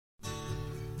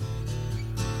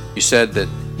You said that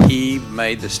he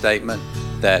made the statement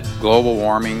that global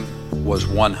warming was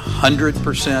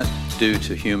 100% due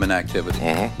to human activity.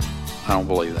 I don't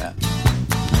believe that.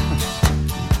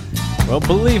 Well,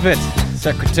 believe it,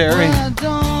 Secretary. I don't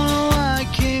know why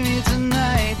I came here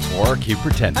tonight. Or keep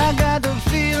pretending. I got the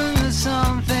feeling that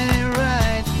something ain't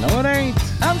right. No, it ain't.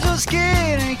 I'm so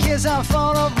scared in case I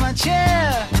fall off my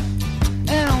chair.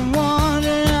 And I'm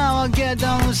wondering how I'll get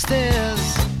down the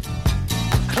stairs.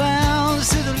 Clowns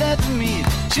to the left of me,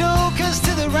 jokers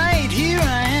to the right. Here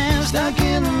I am, stuck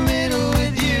in the middle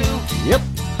with you. Yep.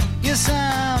 Yes,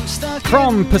 I'm stuck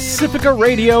From Pacifica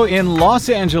Radio in Los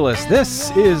Angeles,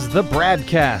 this is the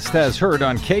BradCast, as heard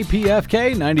on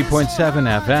KPFK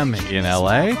 90.7 FM in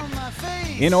LA.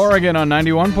 In Oregon on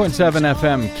 91.7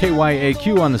 FM,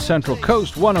 KYAQ on the Central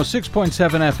Coast,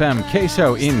 106.7 FM,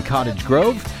 Queso in Cottage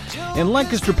Grove. In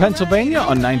Lancaster, Pennsylvania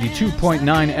on 92.9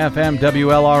 FM,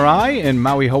 WLRI. In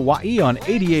Maui, Hawaii on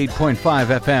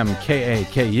 88.5 FM,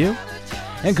 KAKU.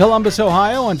 In Columbus,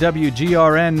 Ohio on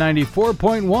WGRN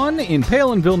 94.1. In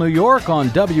Palinville, New York on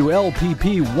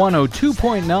WLPP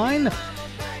 102.9.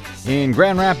 In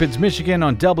Grand Rapids, Michigan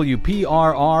on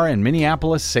WPRR, and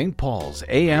Minneapolis, St. Paul's,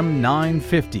 AM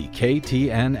 950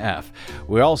 KTNF.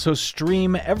 We also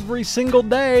stream every single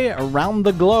day around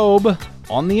the globe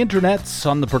on the internets,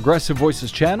 on the Progressive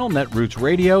Voices channel, Netroots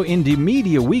Radio, Indie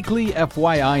Media Weekly,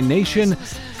 FYI Nation,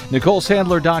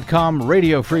 NicoleSandler.com,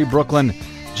 Radio Free Brooklyn,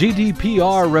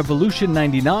 GDPR Revolution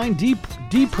 99,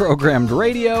 Deprogrammed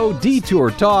Radio,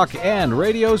 Detour Talk, and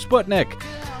Radio Sputnik.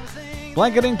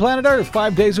 Blanketing Planet Earth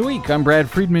 5 days a week. I'm Brad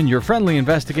Friedman, your friendly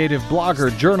investigative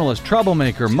blogger, journalist,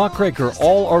 troublemaker, muckraker,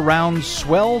 all-around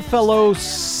swell fellow,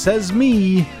 says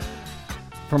me,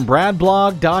 from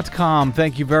bradblog.com.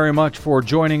 Thank you very much for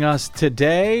joining us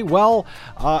today. Well,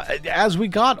 as we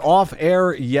got off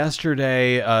air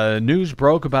yesterday, news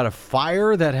broke about a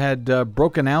fire that had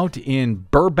broken out in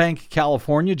Burbank,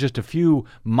 California, just a few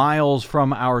miles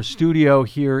from our studio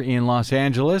here in Los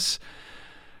Angeles,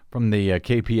 from the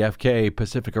KPFK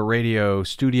Pacifica Radio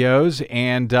studios.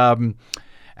 And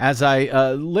as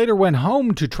I later went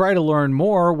home to try to learn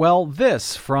more, well,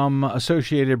 this from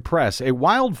Associated Press. A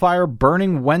wildfire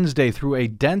burning Wednesday through a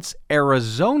dense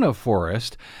Arizona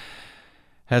forest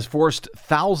has forced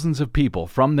thousands of people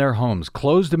from their homes,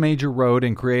 closed a major road,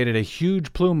 and created a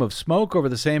huge plume of smoke over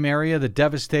the same area that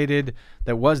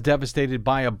was devastated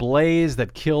by a blaze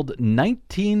that killed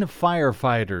 19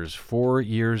 firefighters 4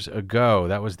 years ago.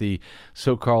 That was the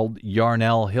so-called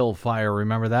Yarnell Hill fire.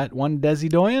 Remember that one, Desi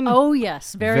Doyen? Oh,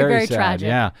 yes. Very sad, tragic.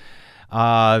 Yeah.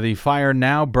 The fire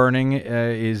now burning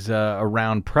is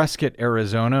around Prescott,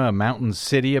 Arizona, a mountain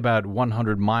city about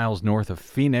 100 miles north of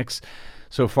Phoenix.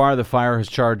 So far, the fire has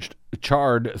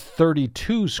charred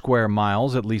 32 square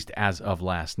miles, at least as of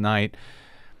last night.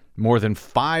 More than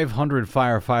 500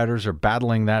 firefighters are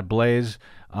battling that blaze.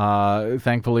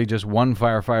 Thankfully, just one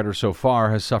firefighter so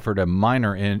far has suffered a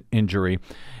minor injury.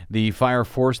 The fire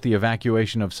forced the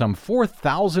evacuation of some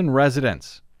 4,000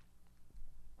 residents.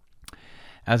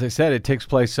 As I said, it takes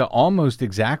place almost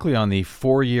exactly on the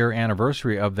 4-year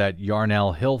anniversary of that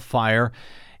Yarnell Hill fire.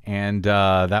 And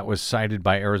that was cited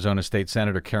by Arizona State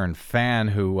Senator Karen Fann,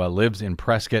 who lives in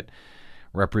Prescott,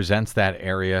 represents that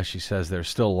area. She says there's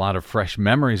still a lot of fresh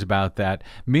memories about that.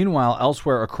 Meanwhile,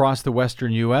 elsewhere across the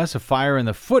western U.S., a fire in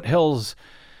the foothills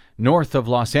north of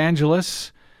Los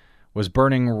Angeles was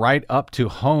burning right up to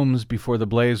homes before the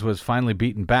blaze was finally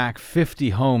beaten back.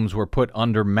 50 homes were put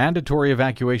under mandatory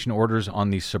evacuation orders on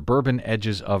the suburban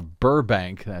edges of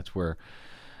Burbank. That's where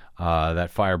that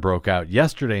fire broke out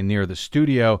yesterday near the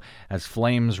studio as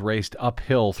flames raced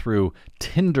uphill through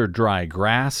tinder-dry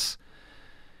grass.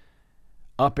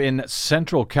 Up in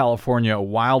Central California, a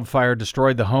wildfire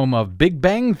destroyed the home of Big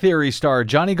Bang Theory star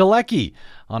Johnny Galecki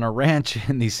on a ranch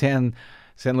in the San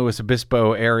Luis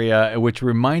Obispo area, which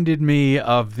reminded me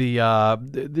of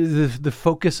the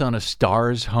Focus on a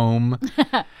Star's home.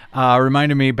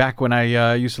 Reminded me back when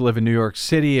I used to live in New York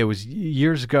City. It was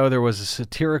years ago. There was a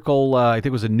satirical, I think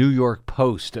it was a New York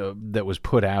Post that was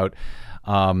put out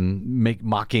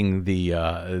mocking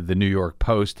the New York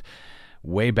Post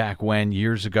way back when,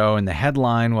 years ago. And the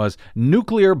headline was,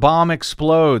 "Nuclear Bomb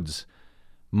Explodes.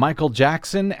 Michael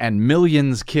Jackson and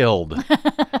Millions Killed."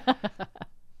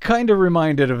 Kind of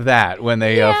reminded of that when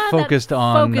they focused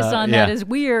on... that is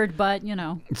weird, but, you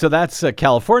know. So that's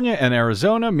California and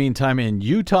Arizona. Meantime, in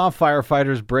Utah,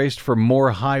 firefighters braced for more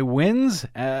high winds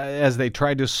as they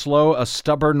tried to slow a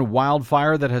stubborn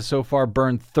wildfire that has so far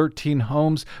burned 13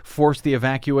 homes, forced the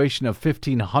evacuation of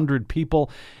 1,500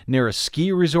 people near a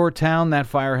ski resort town. That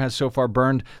fire has so far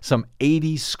burned some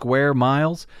 80 square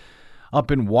miles.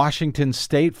 Up in Washington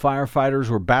State, firefighters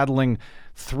were battling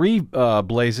 3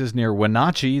 blazes near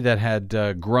Wenatchee that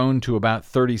had grown to about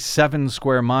 37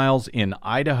 square miles in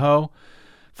Idaho.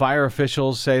 Fire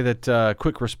officials say that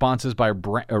quick responses by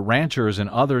ranchers and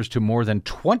others to more than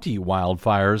 20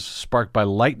 wildfires sparked by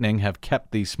lightning have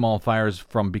kept these small fires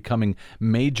from becoming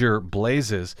major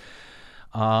blazes.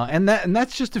 And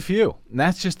that's just a few. And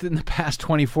that's just in the past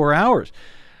 24 hours.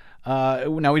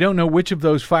 Now, we don't know which of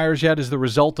those fires yet is the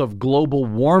result of global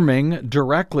warming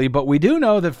directly, but we do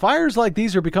know that fires like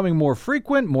these are becoming more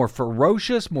frequent, more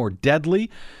ferocious, more deadly.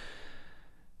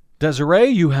 Desiree,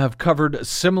 you have covered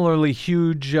similarly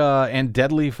huge and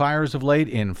deadly fires of late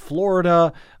in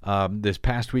Florida, this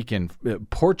past week in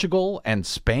Portugal and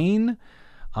Spain.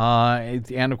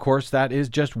 And, of course, that is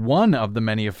just one of the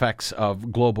many effects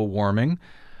of global warming.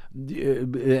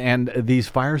 And these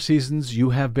fire seasons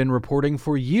you have been reporting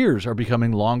for years are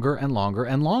becoming longer and longer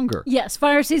and longer. Yes,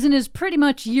 fire season is pretty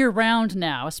much year-round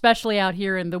now, especially out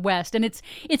here in the West. And it's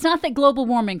not that global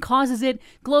warming causes it.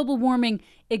 Global warming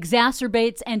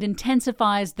exacerbates and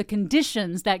intensifies the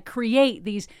conditions that create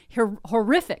these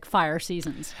horrific fire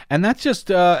seasons. And that's just,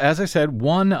 as I said,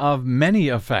 one of many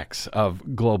effects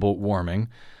of global warming.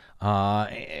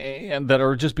 And that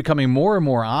are just becoming more and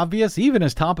more obvious, even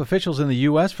as top officials in the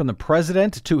U.S., from the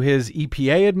president to his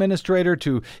EPA administrator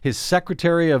to his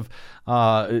secretary of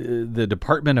the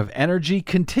Department of Energy,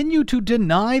 continue to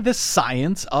deny the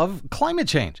science of climate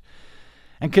change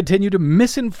and continue to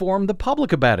misinform the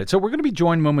public about it. So we're going to be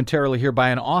joined momentarily here by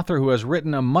an author who has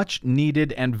written a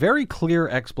much-needed and very clear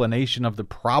explanation of the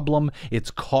problem, its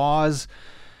cause,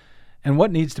 and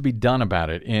what needs to be done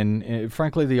about it.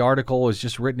 Frankly, the article is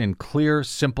just written in clear,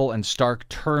 simple, and stark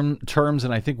terms,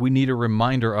 and I think we need a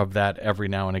reminder of that every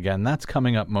now and again. That's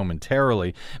coming up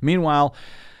momentarily. Meanwhile,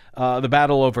 the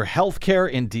battle over health care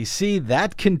in D.C.,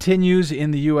 that continues in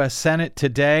the U.S. Senate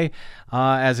today,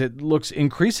 as it looks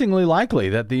increasingly likely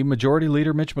that the Majority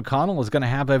Leader Mitch McConnell is going to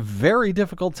have a very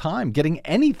difficult time getting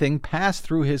anything passed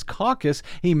through his caucus.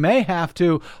 He may have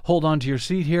to, hold on to your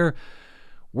seat here,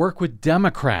 work with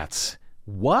Democrats.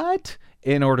 What?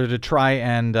 In order to try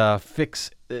and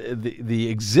fix the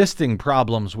existing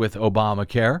problems with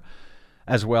Obamacare,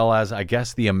 as well as, I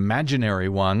guess, the imaginary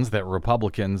ones that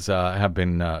Republicans have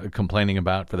been complaining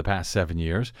about for the past 7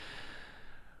 years.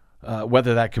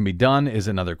 Whether that can be done is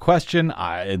another question.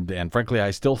 And frankly,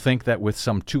 I still think that with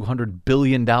some $200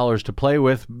 billion to play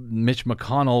with, Mitch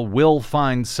McConnell will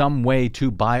find some way to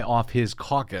buy off his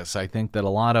caucus. I think that a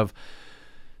lot of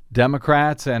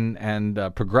Democrats and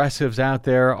progressives out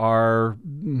there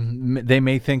they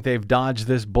may think they've dodged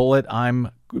this bullet. I'm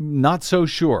not so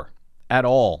sure at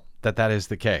all that is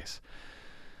the case.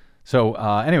 So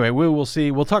anyway, we will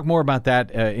see. We'll talk more about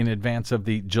that in advance of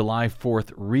the July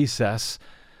 4th recess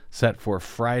set for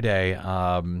Friday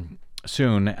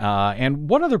soon. And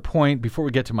one other point before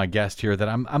we get to my guest here that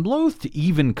I'm loath to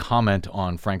even comment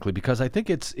on, frankly, because I think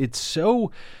it's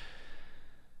so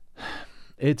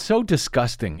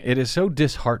disgusting. It is so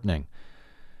disheartening.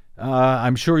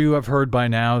 I'm sure you have heard by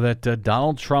now that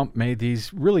Donald Trump made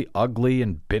these really ugly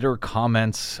and bitter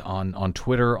comments on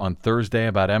Twitter on Thursday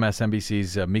about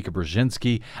MSNBC's Mika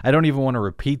Brzezinski. I don't even want to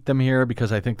repeat them here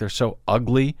because I think they're so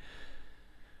ugly.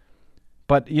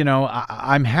 But,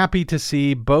 I'm happy to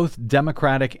see both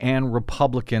Democratic and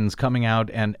Republicans coming out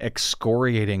and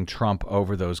excoriating Trump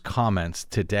over those comments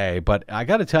today. But I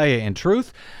got to tell you, in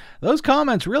truth, those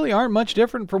comments really aren't much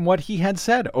different from what he had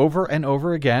said over and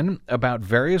over again about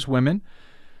various women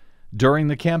during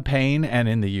the campaign and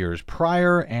in the years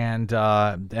prior, and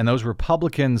those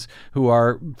Republicans who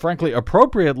are, frankly,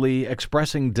 appropriately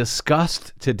expressing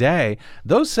disgust today.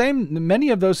 Many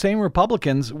of those same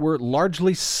Republicans were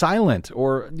largely silent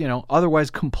or, otherwise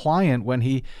compliant when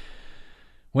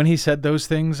he said those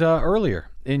things earlier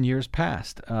in years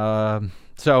past.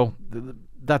 So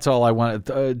that's all I wanted.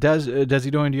 Desi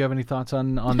Doyen, do you have any thoughts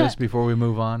on this before we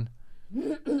move on?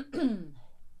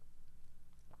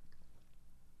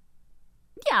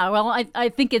 Yeah, well, I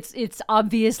think it's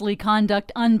obviously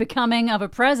conduct unbecoming of a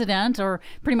president or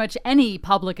pretty much any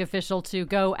public official to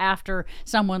go after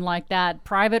someone like that,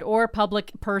 private or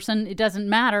public person. It doesn't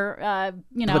matter,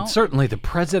 But certainly the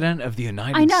president of the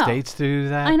United States to do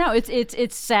that. I know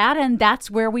it's sad, and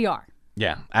that's where we are.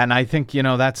 Yeah, and I think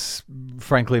that's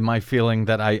frankly my feeling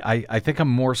that I think I'm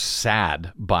more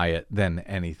sad by it than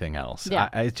anything else. Yeah.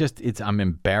 I'm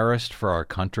embarrassed for our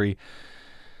country,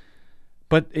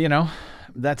 but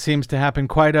that seems to happen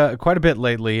quite a bit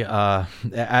lately,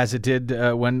 as it did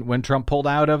when Trump pulled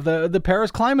out of the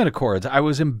Paris Climate Accords. I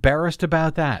was embarrassed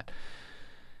about that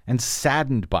and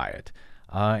saddened by it.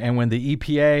 And when the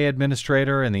EPA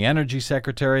administrator and the energy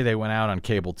secretary, they went out on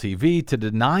cable TV to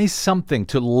deny something,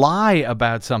 to lie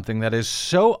about something that is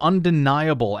so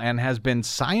undeniable and has been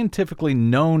scientifically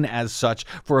known as such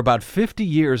for about 50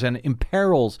 years and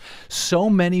imperils so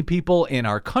many people in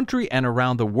our country and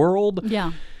around the world.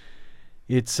 Yeah.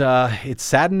 It's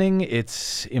saddening,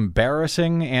 it's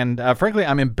embarrassing, and frankly,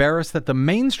 I'm embarrassed that the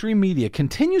mainstream media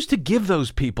continues to give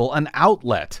those people an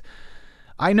outlet.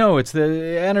 I know it's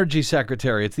the energy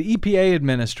secretary, it's the EPA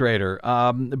administrator,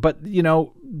 but, you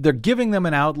know, they're giving them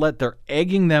an outlet, they're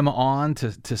egging them on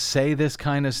to say this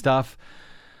kind of stuff,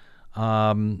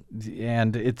 and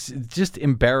it's just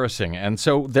embarrassing. And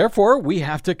so, therefore, we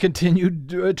have to continue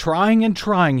trying and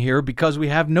trying here because we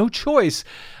have no choice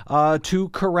to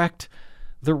correct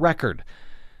the record.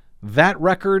 That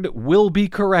record will be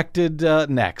corrected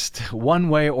next, one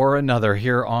way or another,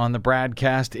 here on the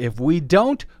BradCast. If we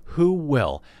don't, who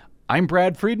will? I'm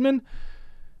Brad Friedman,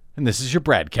 and this is your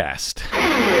BradCast.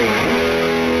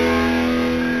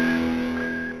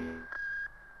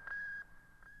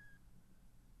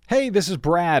 Hey, this is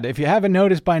Brad. If you haven't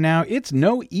noticed by now, it's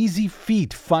no easy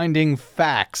feat finding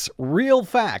facts, real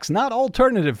facts, not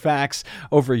alternative facts,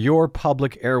 over your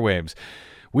public airwaves.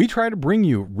 We try to bring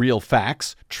you real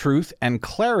facts, truth, and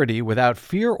clarity without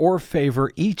fear or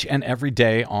favor each and every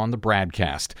day on the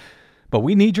BradCast. But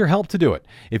we need your help to do it.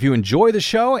 If you enjoy the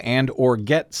show and or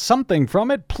get something from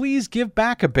it, please give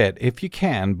back a bit if you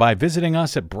can by visiting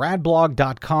us at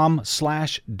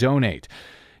bradblog.com/donate.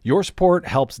 Your support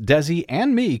helps Desi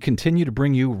and me continue to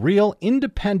bring you real,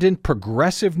 independent,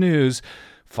 progressive news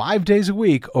 5 days a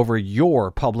week over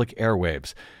your public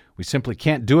airwaves. We simply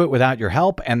can't do it without your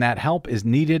help, and that help is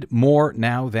needed more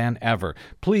now than ever.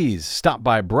 Please stop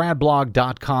by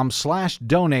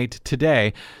bradblog.com/donate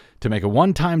today to make a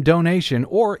one-time donation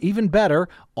or, even better,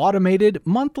 automated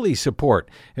monthly support.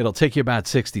 It'll take you about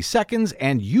 60 seconds,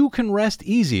 and you can rest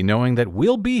easy knowing that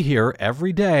we'll be here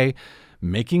every day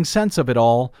making sense of it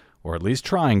all, or at least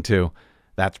trying to.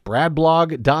 That's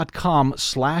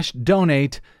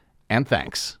bradblog.com/donate, and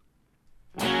thanks.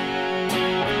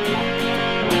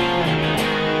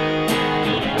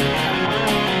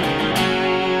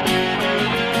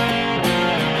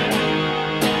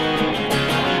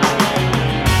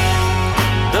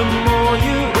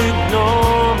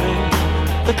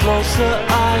 The closer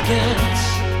I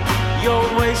get,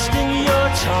 you're wasting your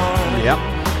time. Yep.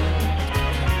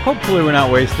 Hopefully we're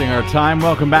not wasting our time.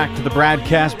 Welcome back to the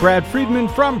BradCast. Brad Friedman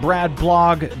from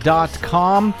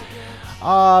bradblog.com.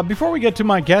 Before we get to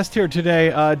my guest here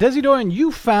today, Desi Doyen,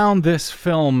 you found this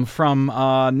film from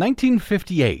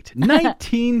 1958.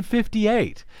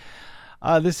 1958.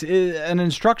 This is an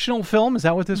instructional film. Is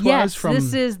that what this was? Yes,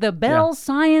 this is the Bell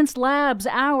Science Labs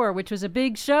Hour, which was a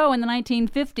big show in the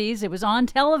 1950s. It was on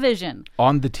television.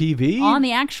 On the TV? On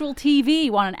the actual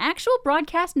TV, on an actual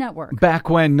broadcast network.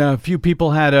 Back when few people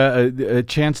had a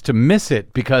chance to miss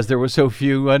it because there were so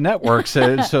few networks,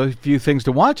 so few things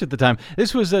to watch at the time.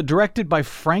 This was directed by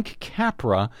Frank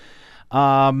Capra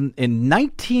in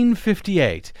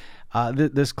 1958.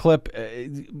 This clip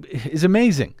is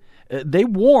amazing. They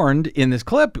warned in this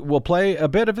clip, we'll play a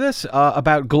bit of this,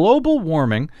 about global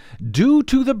warming due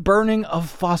to the burning of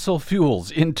fossil fuels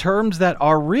in terms that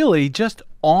are really just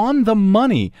on the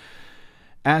money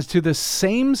as to the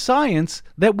same science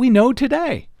that we know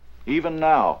today. Even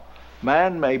now,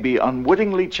 man may be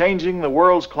unwittingly changing the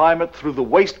world's climate through the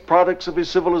waste products of his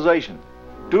civilization.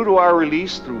 Due to our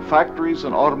release through factories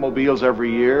and automobiles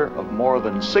every year of more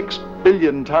than 6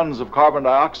 billion tons of carbon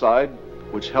dioxide,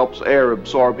 which helps air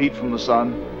absorb heat from the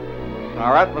sun,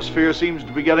 our atmosphere seems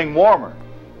to be getting warmer.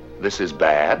 This is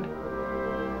bad?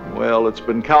 Well, it's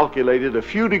been calculated a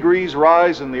few degrees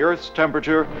rise in the Earth's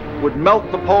temperature would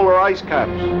melt the polar ice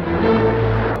caps.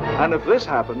 And if this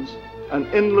happens, an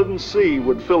inland sea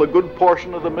would fill a good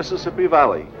portion of the Mississippi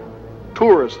Valley.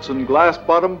 Tourists in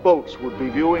glass-bottomed boats would be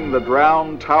viewing the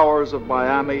drowned towers of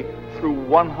Miami through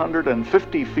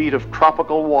 150 feet of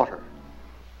tropical water.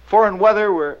 For in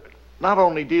weather, we're not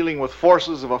only dealing with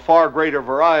forces of a far greater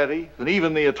variety than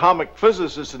even the atomic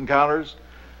physicist encounters,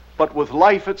 but with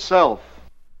life itself.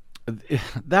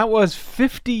 That was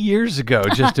 50 years ago,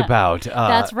 just about.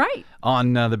 That's right.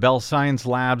 On the Bell Science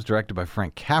Labs, directed by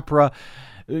Frank Capra,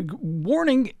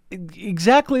 warning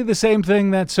exactly the same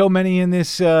thing that so many in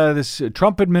this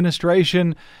Trump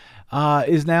administration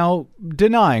is now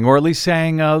denying, or at least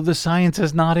saying the science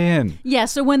is not in. Yeah,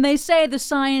 so when they say the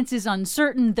science is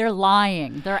uncertain, they're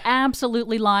lying. They're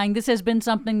absolutely lying. This has been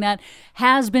something that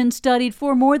has been studied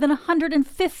for more than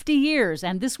 150 years,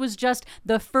 and this was just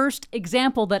the first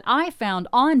example that I found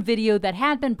on video that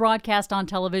had been broadcast on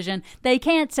television. They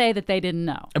can't say that they didn't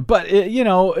know. But,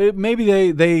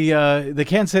 maybe they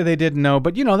can't say they didn't know,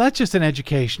 but, that's just an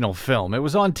educational film. It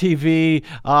was on TV.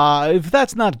 If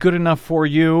that's not good enough for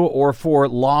you or for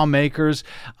lawmakers,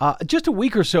 just a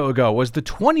week or so ago was the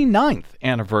 29th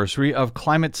anniversary of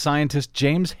climate scientist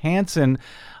James Hansen,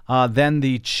 then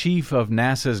the chief of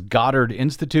NASA's Goddard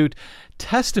Institute,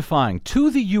 testifying to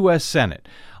the U.S. Senate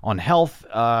on health.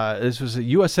 This was a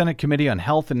U.S. Senate Committee on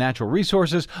Health and Natural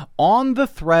Resources on the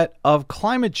threat of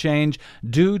climate change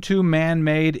due to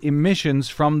man-made emissions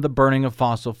from the burning of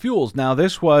fossil fuels. Now,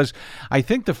 this was, I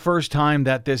think, the first time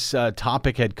that this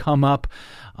topic had come up,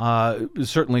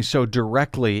 certainly so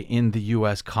directly in the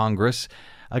U.S. Congress.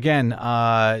 Again,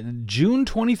 June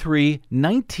 23,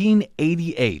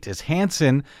 1988, as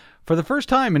Hansen, for the first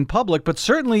time in public, but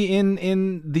certainly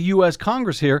in the U.S.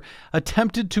 Congress here,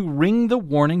 attempted to ring the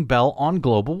warning bell on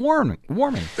global warming.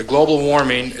 The global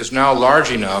warming is now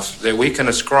large enough that we can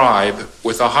ascribe,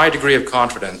 with a high degree of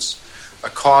confidence, a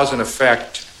cause and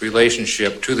effect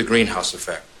relationship to the greenhouse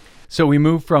effect. So we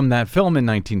move from that film in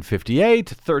 1958,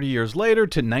 30 years later,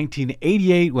 to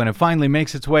 1988, when it finally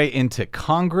makes its way into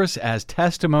Congress as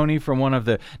testimony from one of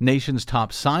the nation's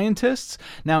top scientists.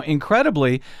 Now,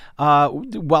 incredibly,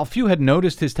 while few had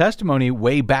noticed his testimony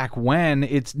way back when,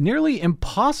 it's nearly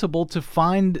impossible to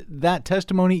find that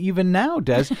testimony even now,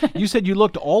 Des. You said you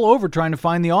looked all over trying to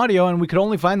find the audio, and we could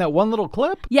only find that one little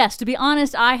clip? Yes, to be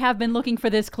honest, I have been looking for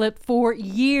this clip for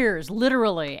years,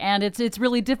 literally, and it's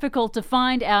really difficult to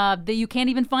find. That you can't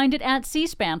even find it at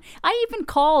C-SPAN. I even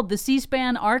called the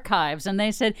C-SPAN archives, and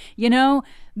they said,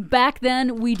 back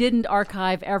then we didn't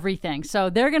archive everything. So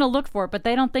they're going to look for it, but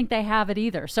they don't think they have it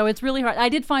either. So it's really hard. I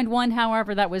did find one,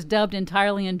 however, that was dubbed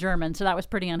entirely in German, so that was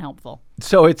pretty unhelpful.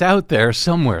 So it's out there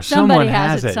somewhere. Somebody Someone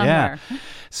has it somewhere. Yeah.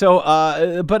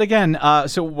 So, but again,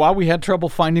 so while we had trouble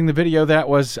finding the video, that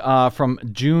was from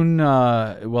June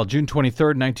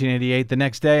 23rd, 1988. The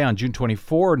next day, on June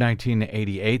 24,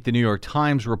 1988, the New York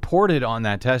Times reported on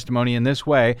that testimony in this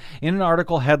way, in an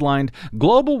article headlined,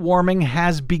 "Global Warming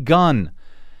Has Begun.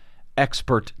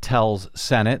 Expert Tells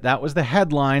Senate." That was the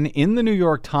headline in the New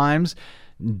York Times,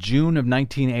 June of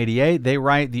 1988. They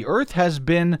write, "The Earth has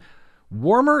been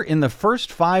warmer in the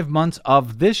first 5 months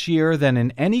of this year than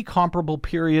in any comparable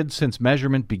period since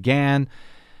measurement began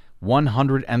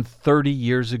 130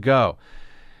 years ago.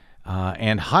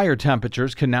 And higher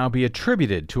temperatures can now be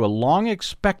attributed to a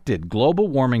long-expected global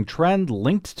warming trend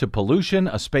linked to pollution,"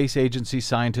 a space agency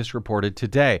scientist reported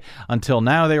today. Until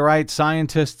now, they write,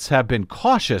 scientists have been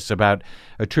cautious about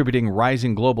attributing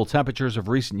rising global temperatures of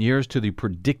recent years to the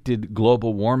predicted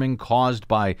global warming caused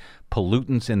by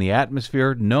pollutants in the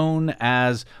atmosphere, known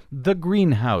as the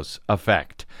greenhouse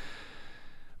effect.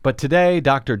 But today,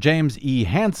 Dr. James E.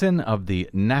 Hansen of the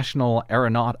National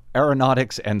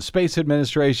Aeronautics and Space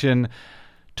Administration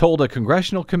told a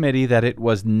congressional committee that it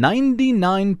was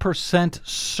 99%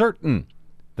 certain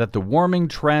that the warming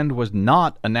trend was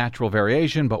not a natural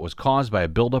variation, but was caused by a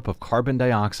buildup of carbon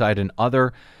dioxide and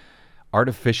other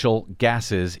artificial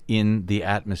gases in the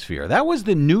atmosphere. That was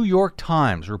the New York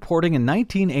Times reporting in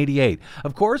 1988.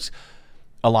 Of course,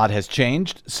 a lot has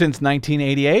changed since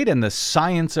 1988, and the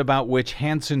science about which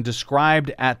Hansen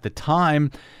described at the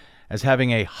time as having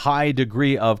a high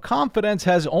degree of confidence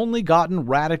has only gotten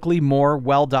radically more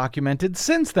well-documented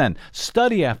since then.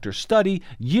 Study after study,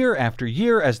 year after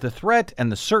year, as the threat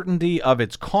and the certainty of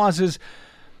its causes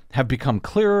have become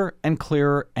clearer and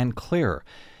clearer and clearer.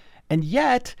 And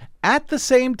yet, at the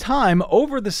same time,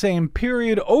 over the same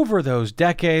period, over those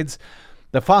decades,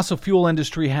 the fossil fuel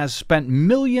industry has spent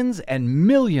millions and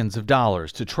millions of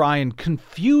dollars to try and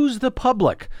confuse the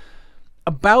public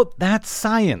about that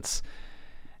science.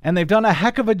 And they've done a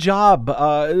heck of a job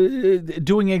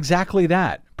doing exactly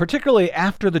that, particularly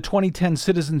after the 2010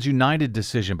 Citizens United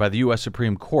decision by the U.S.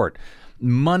 Supreme Court.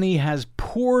 Money has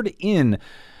poured in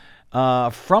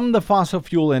from the fossil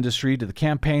fuel industry to the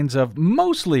campaigns of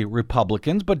mostly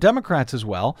Republicans, but Democrats as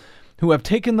well, who have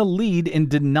taken the lead in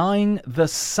denying the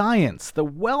science, the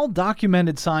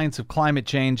well-documented science of climate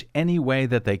change, any way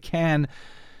that they can.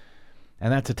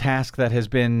 And that's a task that has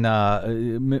been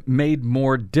made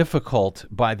more difficult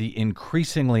by the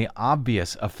increasingly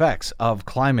obvious effects of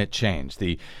climate change,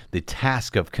 the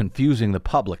task of confusing the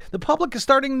public. The public is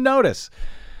starting to notice,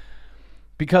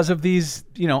 because of these,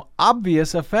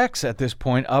 obvious effects at this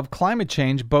point of climate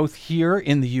change, both here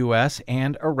in the U.S.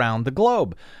 and around the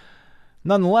globe.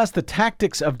 Nonetheless, the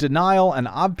tactics of denial and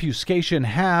obfuscation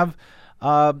have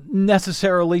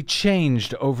necessarily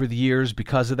changed over the years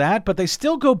because of that, but they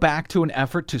still go back to an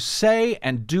effort to say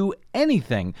and do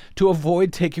anything to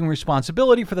avoid taking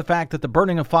responsibility for the fact that the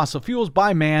burning of fossil fuels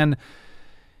by man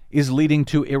is leading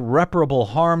to irreparable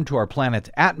harm to our planet's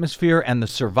atmosphere and the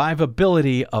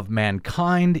survivability of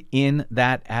mankind in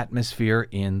that atmosphere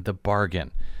in the bargain.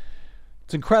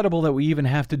 It's incredible that we even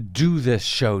have to do this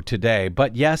show today,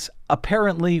 but yes,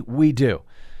 apparently we do.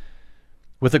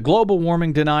 With a global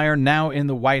warming denier now in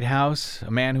the White House, a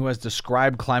man who has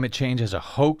described climate change as a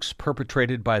hoax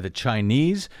perpetrated by the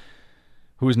Chinese,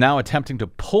 who is now attempting to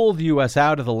pull the U.S.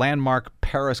 out of the landmark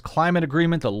Paris Climate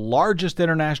Agreement, the largest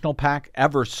international pact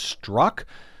ever struck,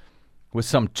 with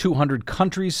some 200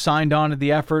 countries signed on to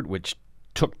the effort, which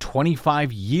took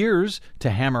 25 years to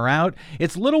hammer out.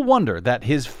 It's little wonder that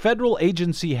his federal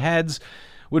agency heads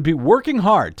would be working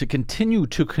hard to continue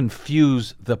to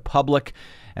confuse the public,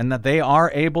 and that they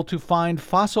are able to find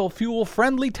fossil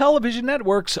fuel-friendly television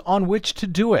networks on which to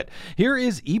do it. Here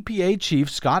is EPA Chief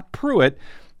Scott Pruitt,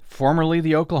 formerly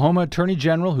the Oklahoma Attorney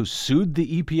General, who sued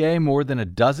the EPA more than a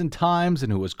dozen times and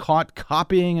who was caught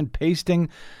copying and pasting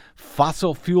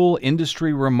fossil fuel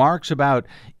industry remarks about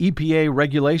EPA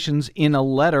regulations in a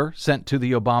letter sent to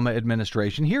the Obama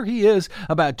administration. Here he is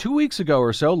about 2 weeks ago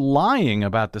or so lying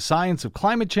about the science of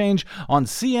climate change on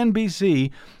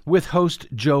CNBC with host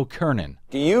Joe Kernan.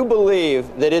 Do you believe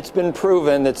that it's been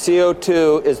proven that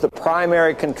CO2 is the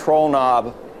primary control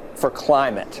knob for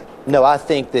climate? No, I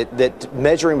think that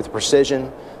measuring with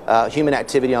precision human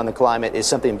activity on the climate is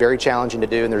something very challenging to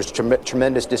do, and there's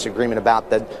tremendous disagreement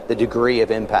about the degree of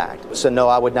impact. So no,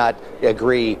 I would not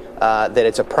agree that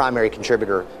it's a primary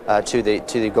contributor to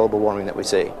the global warming that we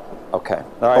see. Okay.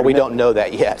 All right. But we don't know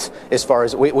that yet. As far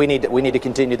as we need to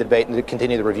continue the debate and to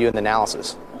continue the review and the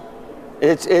analysis.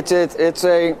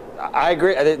 I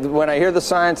agree. When I hear the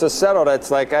science is settled,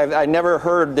 it's like I never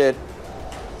heard that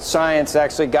science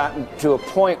actually gotten to a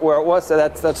point where it was.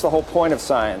 That's the whole point of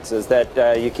science, is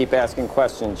that you keep asking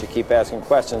questions,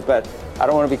 but I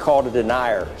don't want to be called a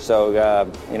denier.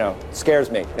 So, it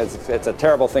scares me. It's a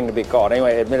terrible thing to be called.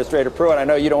 Anyway, Administrator Pruitt, I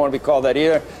know you don't want to be called that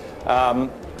either.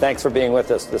 Thanks for being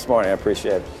with us this morning. I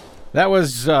appreciate it. That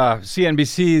was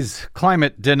CNBC's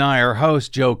climate denier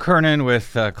host Joe Kernan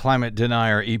with climate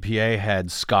denier EPA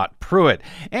head Scott Pruitt.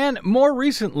 And more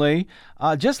recently,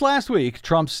 just last week,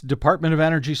 Trump's Department of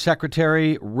Energy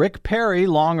Secretary Rick Perry,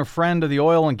 long a friend of the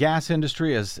oil and gas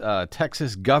industry as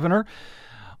Texas governor,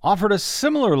 offered a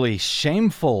similarly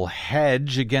shameful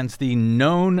hedge against the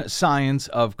known science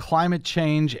of climate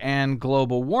change and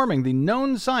global warming. The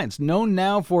known science, known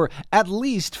now for at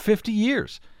least 50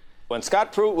 years. When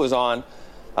Scott Pruitt was on,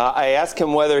 I asked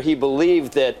him whether he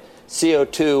believed that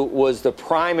CO2 was the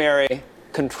primary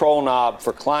control knob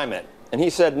for climate, and he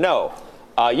said no.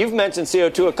 You've mentioned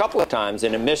CO2 a couple of times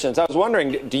in emissions. I was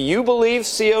wondering, do you believe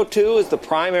CO2 is the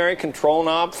primary control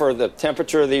knob for the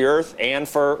temperature of the Earth and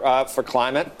for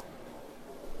climate?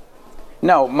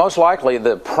 No, most likely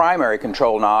the primary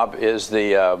control knob is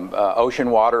the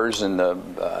ocean waters and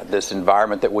this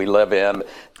environment that we live in.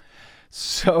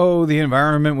 So the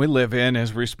environment we live in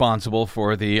is responsible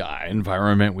for the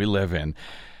environment we live in.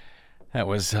 That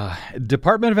was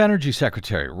Department of Energy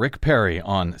Secretary Rick Perry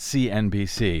on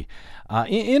CNBC.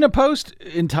 In a post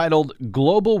entitled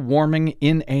Global Warming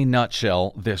in a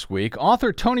Nutshell this week,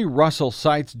 author Tony Russell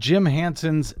cites Jim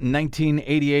Hanson's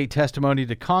 1988 testimony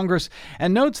to Congress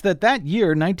and notes that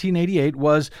year, 1988,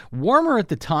 was warmer at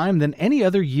the time than any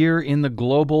other year in the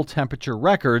global temperature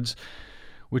records,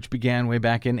 which began way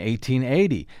back in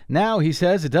 1880. Now, he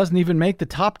says, it doesn't even make the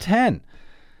top 10.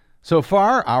 So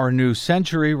far, our new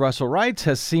century, Russell writes,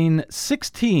 has seen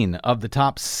 16 of the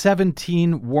top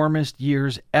 17 warmest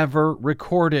years ever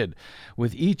recorded,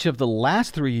 with each of the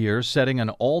last 3 years setting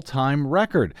an all-time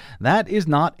record. That is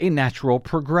not a natural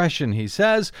progression, he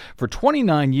says. For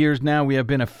 29 years now, we have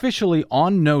been officially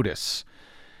on notice.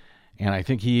 And I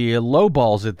think he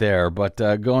lowballs it there, but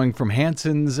going from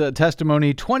Hanson's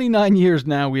testimony, 29 years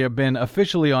now we have been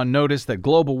officially on notice that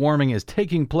global warming is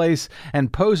taking place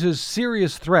and poses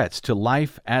serious threats to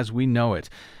life as we know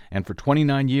it. And for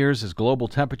 29 years, as global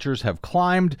temperatures have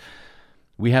climbed,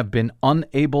 we have been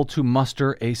unable to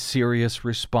muster a serious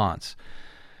response.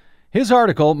 His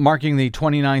article, marking the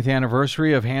 29th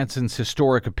anniversary of Hanson's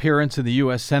historic appearance in the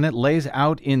U.S. Senate, lays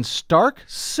out in stark,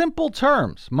 simple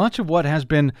terms much of what has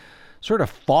been sort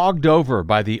of fogged over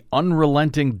by the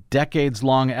unrelenting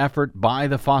decades-long effort by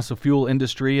the fossil fuel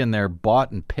industry and their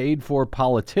bought and paid-for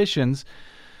politicians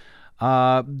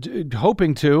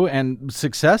hoping to and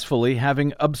successfully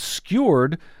having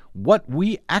obscured what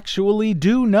we actually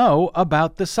do know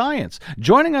about the science.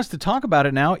 Joining us to talk about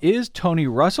it now is Tony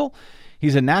Russell.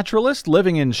 He's a naturalist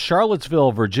living in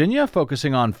Charlottesville, Virginia,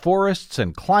 focusing on forests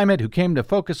and climate, who came to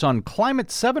focus on climate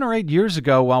 7 or 8 years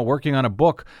ago while working on a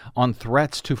book on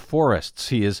threats to forests.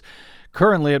 He is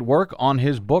currently at work on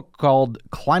his book called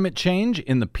Climate Change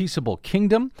in the Peaceable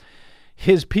Kingdom.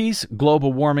 His piece,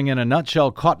 Global Warming in a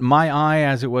Nutshell, caught my eye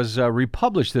as it was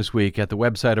republished this week at the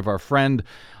website of our friend,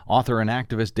 author and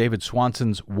activist David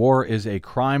Swanson's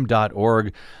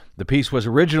warisacrime.org. The piece was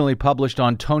originally published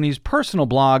on Tony's personal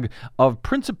blog of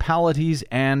Principalities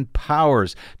and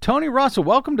Powers. Tony Russell,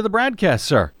 welcome to the BradCast,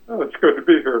 sir. Oh, it's good to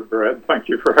be here, Brad. Thank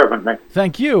you for having me.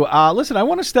 Thank you. Listen, I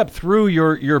want to step through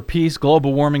your piece,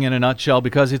 Global Warming in a Nutshell,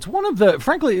 because it's one of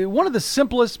the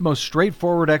simplest, most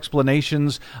straightforward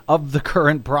explanations of the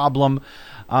current problem.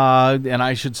 And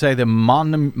I should say the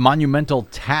monumental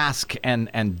task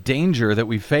and danger that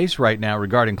we face right now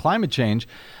regarding climate change.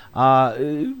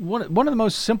 One of the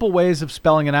most simple ways of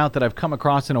spelling it out that I've come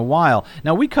across in a while.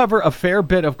 Now, we cover a fair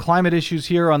bit of climate issues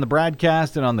here on the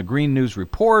BradCast and on the Green News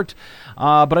Report,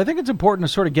 but I think it's important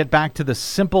to sort of get back to the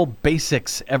simple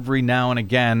basics every now and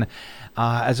again,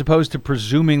 as opposed to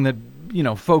presuming that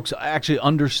folks actually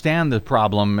understand the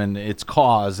problem and its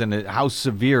cause and how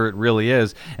severe it really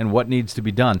is and what needs to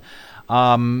be done.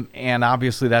 And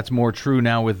obviously that's more true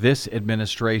now with this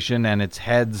administration and its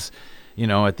heads,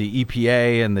 at the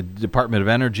EPA and the Department of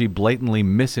Energy blatantly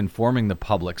misinforming the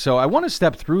public. So I want to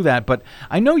step through that, but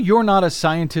I know you're not a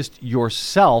scientist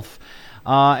yourself,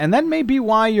 and that may be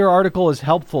why your article is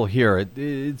helpful here.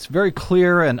 It's very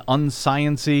clear and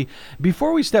unsciency.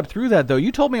 Before we step through that, though,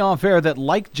 you told me off air that,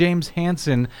 like James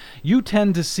Hansen, you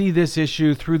tend to see this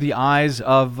issue through the eyes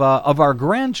of our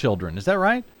grandchildren. Is that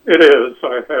right? It is.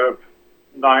 I have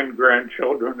 9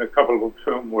 grandchildren, a couple of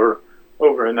whom were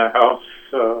over in the house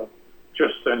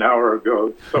just an hour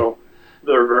ago, so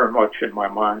they're very much in my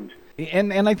mind.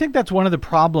 And I think that's one of the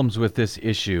problems with this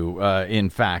issue, in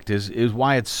fact, is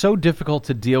why it's so difficult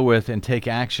to deal with and take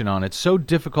action on. It's so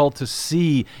difficult to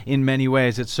see in many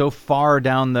ways. It's so far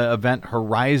down the event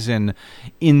horizon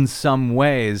in some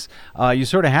ways. You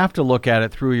sort of have to look at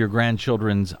it through your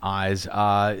grandchildren's eyes.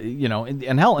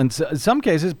 And hell, in some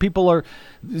cases,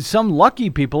 some lucky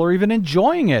people are even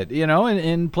enjoying it.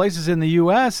 In places in the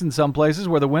U.S., in some places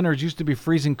where the winters used to be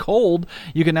freezing cold,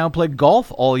 you can now play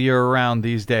golf all year round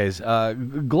these days.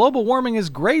 Global warming is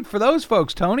great for those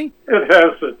folks, Tony. It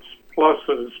has its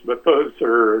pluses, but those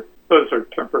are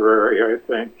temporary, I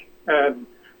think. And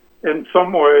in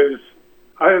some ways,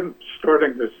 I'm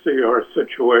starting to see our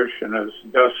situation as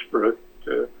desperate.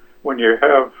 When you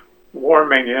have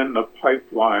warming in the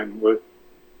pipeline with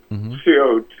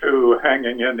CO2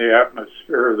 hanging in the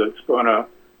atmosphere that's going to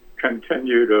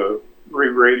continue to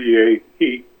re-radiate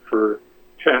heat for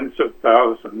tens of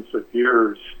thousands of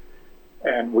years,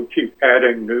 and we keep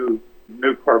adding new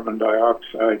carbon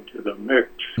dioxide to the mix.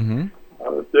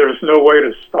 There's no way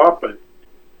to stop it.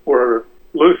 We're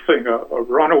losing a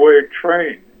runaway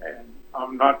train, and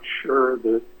I'm not sure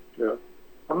that the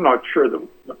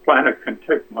planet can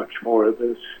take much more of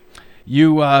this.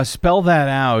 You spell that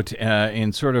out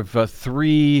in sort of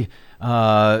 3.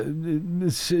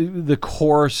 The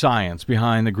core science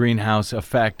behind the greenhouse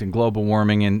effect and global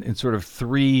warming in sort of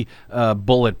 3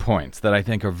 bullet points that I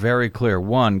think are very clear.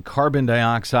 1, carbon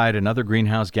dioxide and other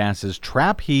greenhouse gases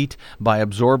trap heat by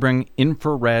absorbing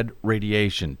infrared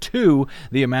radiation. 2,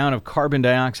 the amount of carbon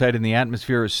dioxide in the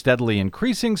atmosphere is steadily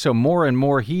increasing, so more and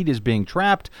more heat is being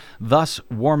trapped, thus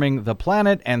warming the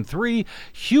planet. And 3,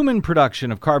 human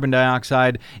production of carbon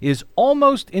dioxide is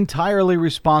almost entirely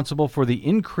responsible for the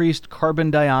increased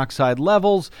carbon dioxide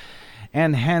levels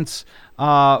and hence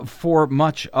for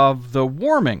much of the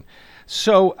warming.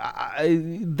 So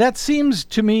that seems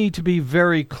to me to be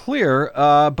very clear,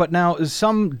 but now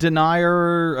some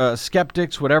denier,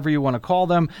 skeptics, whatever you want to call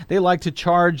them, they like to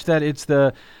charge that it's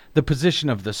the position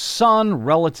of the sun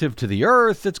relative to the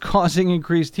earth that's causing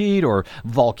increased heat, or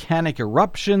volcanic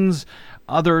eruptions,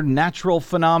 other natural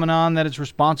phenomenon that is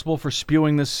responsible for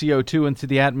spewing this CO2 into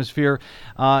the atmosphere.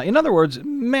 In other words,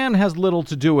 man has little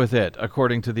to do with it,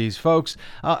 according to these folks.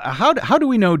 How do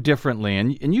we know differently?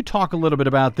 And you talk a little bit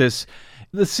about this,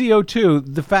 the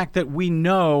CO2, the fact that we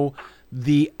know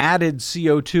the added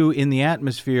CO2 in the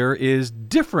atmosphere is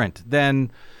different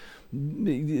than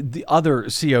the other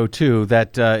CO2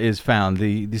 that is found,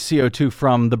 the CO2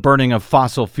 from the burning of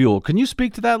fossil fuel. Can you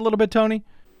speak to that a little bit, Tony?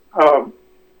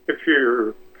 If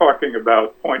you're talking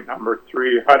about point number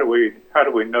 3, how do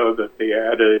we know that the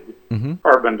added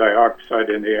carbon dioxide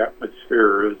in the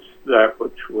atmosphere is that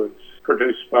which was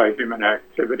produced by human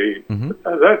activity.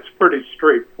 That's pretty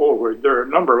straightforward. There are a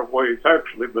number of ways,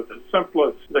 actually, but the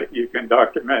simplest that you can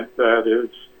document that is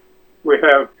we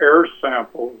have air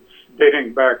samples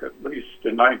dating back at least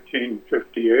to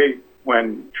 1958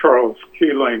 when Charles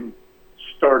Keeling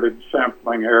started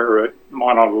sampling air at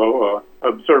Mauna Loa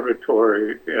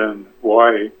Observatory in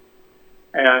Hawaii.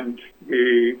 And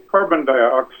the carbon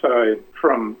dioxide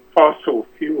from fossil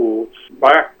fuels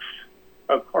lacks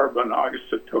a carbon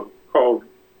isotope called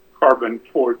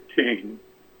carbon-14.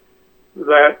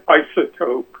 That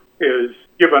isotope is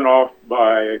given off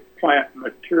by plant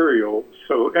materials,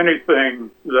 so anything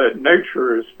that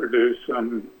nature is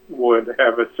producing would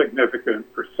have a significant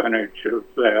percentage of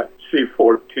that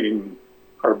C14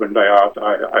 carbon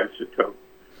dioxide isotope.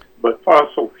 But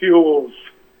fossil fuels,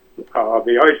 the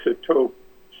isotope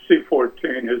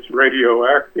C14 is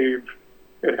radioactive.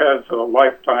 It has a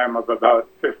lifetime of about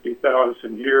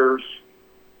 50,000 years.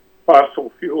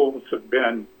 Fossil fuels have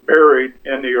been buried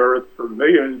in the earth for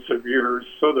millions of years,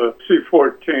 so the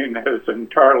C14 has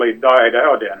entirely died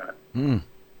out in it.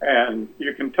 And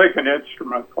you can take an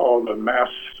instrument called a mass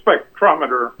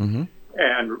spectrometer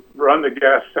and run the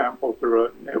gas sample through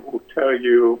it, and it will tell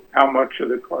you how much of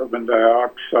the carbon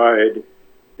dioxide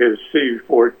is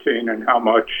C14 and how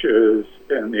much is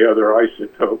in the other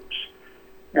isotopes.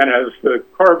 And as the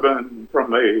carbon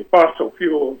from the fossil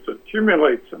fuels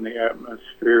accumulates in the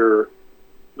atmosphere,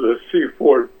 the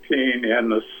C14 in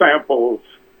the samples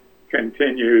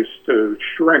continues to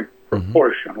shrink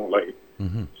proportionally.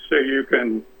 So you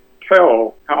can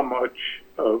tell how much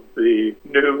of the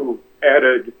new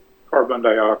added carbon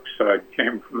dioxide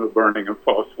came from the burning of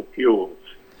fossil fuels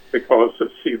because the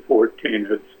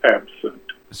C14 is absent.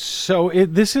 So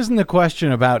this isn't the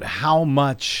question about how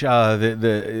much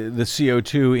the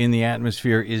CO2 in the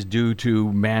atmosphere is due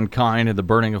to mankind and the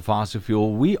burning of fossil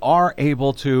fuel. We are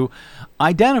able to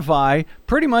identify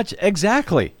pretty much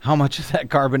exactly how much of that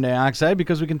carbon dioxide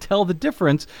because we can tell the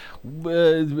difference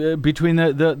between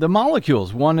the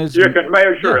molecules. One is... You can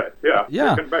measure it, yeah.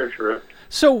 You can measure it.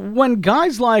 So when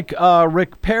guys like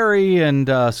Rick Perry and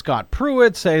Scott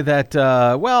Pruitt say that,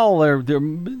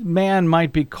 man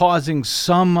might be causing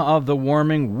some of the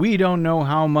warming, we don't know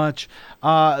how much,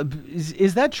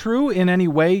 is that true in any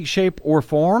way, shape, or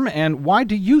form? And why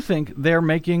do you think they're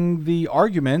making the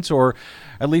arguments, or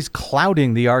at least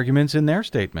clouding the arguments in their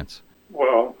statements?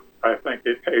 Well, I think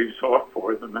it pays off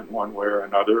for them in one way or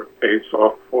another. It pays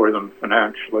off for them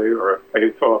financially, or it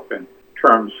pays off in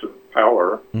terms of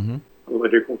power.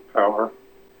 Political power.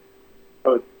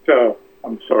 But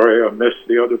I'm sorry, I missed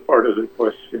the other part of the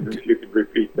question. If you could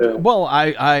repeat that. Well,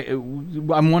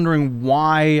 I'm wondering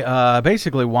why,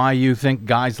 basically, why you think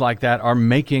guys like that are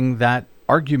making that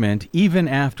argument, even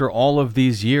after all of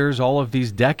these years, all of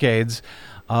these decades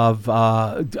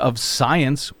of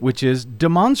science, which is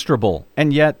demonstrable,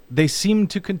 and yet they seem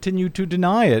to continue to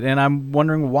deny it. And I'm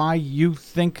wondering why you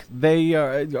think they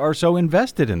are so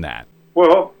invested in that.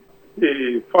 Well,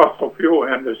 the fossil fuel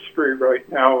industry right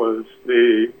now is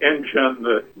the engine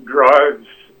that drives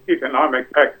economic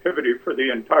activity for the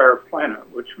entire planet,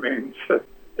 which means that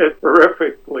it's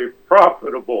terrifically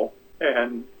profitable.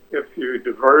 And if you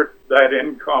divert that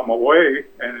income away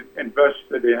and invest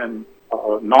it in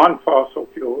non-fossil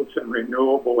fuels and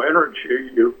renewable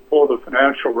energy, you pull the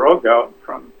financial rug out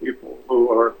from people who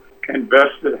are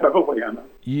invested heavily in it.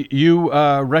 You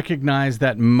recognize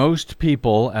that most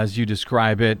people, as you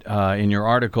describe it in your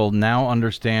article, now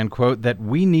understand, quote, that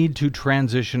we need to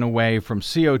transition away from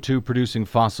CO2 producing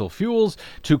fossil fuels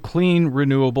to clean,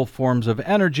 renewable forms of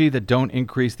energy that don't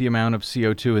increase the amount of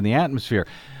CO2 in the atmosphere.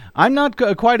 I'm not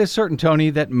quite as certain,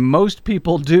 Tony, that most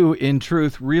people do, in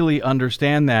truth, really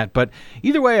understand that. But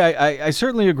either way, I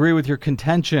certainly agree with your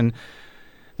contention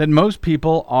that most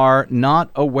people are not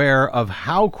aware of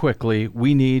how quickly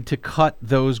we need to cut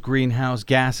those greenhouse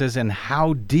gases and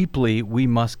how deeply we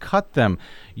must cut them.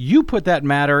 You put that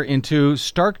matter into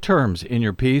stark terms in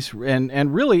your piece,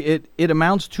 and really it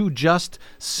amounts to just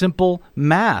simple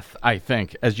math, I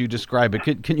think, as you describe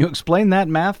it. Can you explain that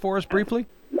math for us briefly?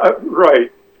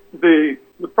 Right. The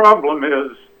problem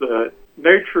is that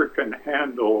nature can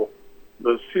handle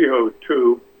the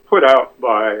CO2 put out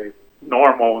by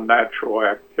normal natural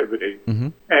activity.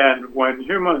 And when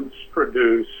humans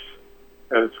produce,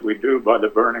 as we do by the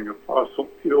burning of fossil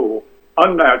fuel,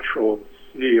 unnatural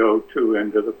CO2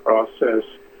 into the process,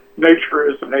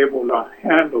 nature isn't able to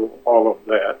handle all of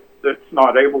that. It's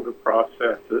not able to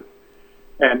process it.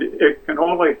 And it can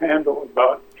only handle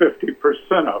about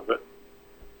 50% of it.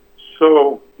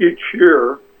 So each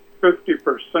year,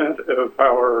 50% of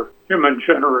our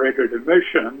human-generated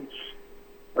emissions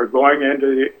are going into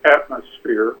the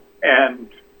atmosphere, and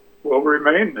will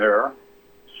remain there.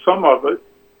 Some of it,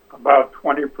 about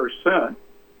 20%,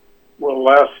 will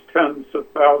last tens of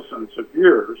thousands of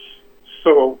years.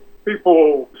 So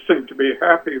people seem to be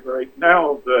happy right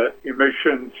now that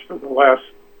emissions for the last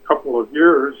couple of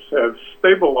years have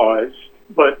stabilized,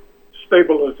 but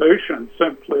stabilization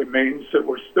simply means that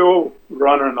we're still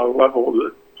running a level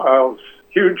that piles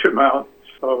huge amounts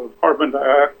of carbon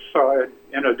dioxide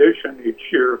in addition each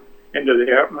year into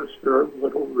the atmosphere.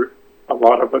 A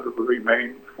lot of it will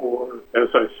remain for, as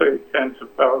I say, tens of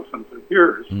thousands of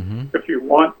years. Mm-hmm. If you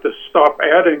want to stop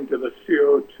adding to the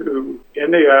CO2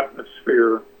 in the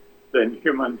atmosphere, then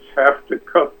humans have to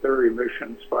cut their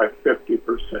emissions by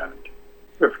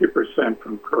 50%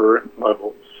 from current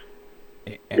levels.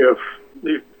 If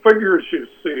the figures you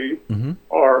see mm-hmm.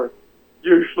 are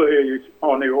usually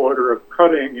on the order of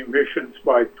cutting emissions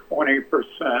by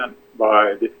 20%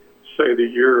 by, say, the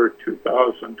year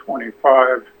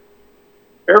 2025,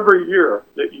 every year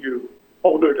that you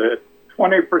hold it at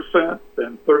 20%,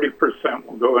 then 30%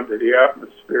 will go into the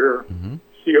atmosphere. Mm-hmm.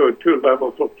 CO2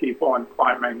 levels will keep on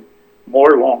climbing.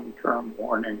 More long-term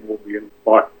warning will be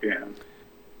locked in.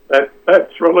 It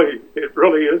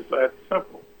really is that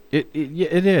simple.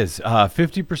 It is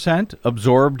 50%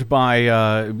 absorbed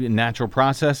by natural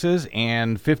processes,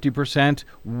 and 50%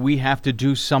 we have to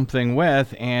do something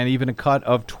with, and even a cut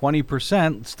of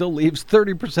 20% still leaves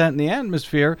 30% in the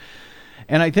atmosphere.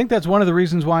 And I think that's one of the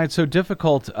reasons why it's so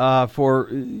difficult to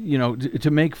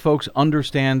make folks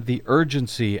understand the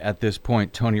urgency at this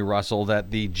point, Tony Russell,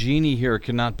 that the genie here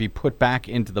cannot be put back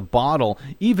into the bottle,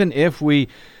 even if we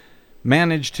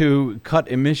manage to cut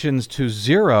emissions to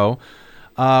zero.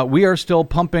 We are still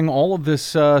pumping all of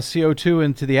this CO2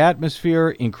 into the atmosphere,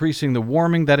 increasing the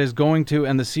warming that is going to,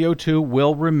 and the CO2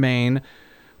 will remain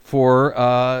for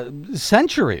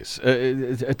centuries,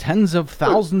 tens of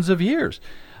thousands of years.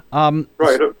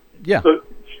 Right. Yeah.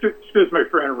 Excuse me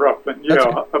for interrupting. That's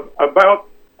Yeah, about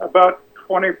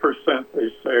 20% they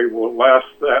say will last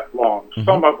that long. Mm-hmm.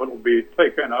 Some of it will be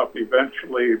taken up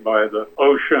eventually by the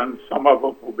ocean. Some of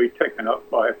it will be taken up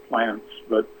by plants,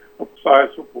 but a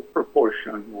sizable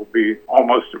proportion will be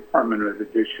almost a permanent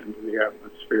addition to the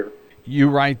atmosphere. You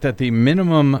write that the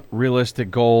minimum realistic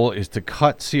goal is to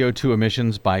cut CO2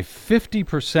 emissions by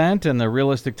 50%, and the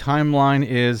realistic timeline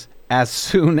is as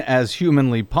soon as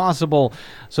humanly possible,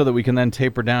 so that we can then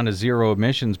taper down to zero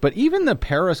emissions. But even the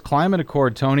Paris Climate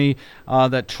Accord, Tony,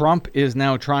 that Trump is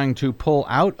now trying to pull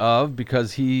out of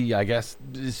because he, I guess,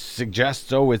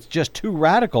 suggests, it's just too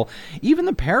radical. Even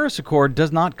the Paris Accord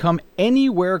does not come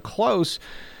anywhere close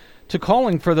to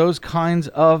calling for those kinds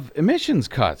of emissions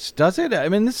cuts, does it? I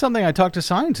mean, this is something I talk to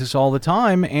scientists all the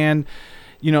time, and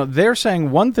they're saying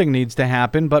one thing needs to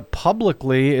happen, but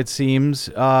publicly it seems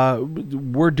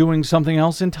we're doing something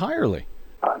else entirely.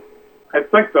 I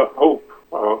think the hope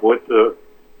with the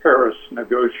Paris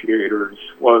negotiators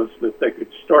was that they could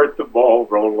start the ball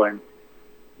rolling,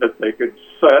 that they could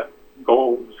set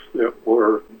goals that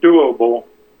were doable,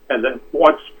 and then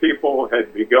once people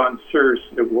had begun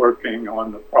seriously working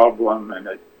on the problem and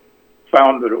had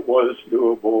found that it was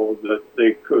doable, that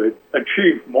they could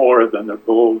achieve more than the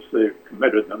goals they've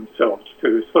committed themselves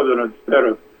to, so that instead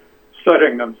of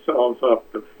setting themselves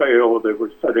up to fail, they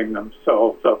were setting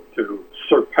themselves up to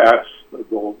surpass the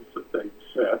goals that they'd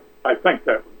set. I think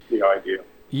that was the idea.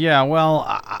 Yeah, well,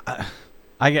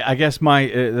 I guess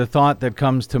the thought that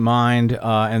comes to mind,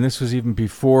 and this was even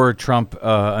before Trump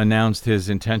announced his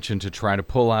intention to try to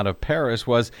pull out of Paris,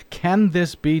 was, can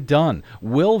this be done?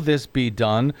 Will this be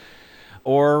done?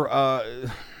 Or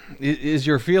is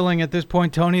your feeling at this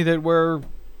point, Tony, that we're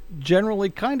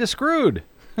generally kind of screwed?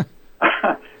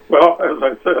 Well, as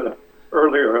I said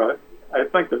earlier, I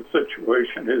think the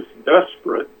situation is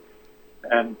desperate.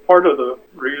 And part of the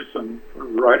reason for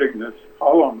writing this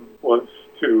column was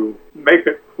to make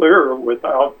it clear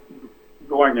without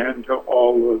going into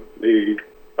all of the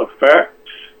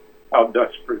effects, how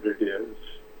desperate it is.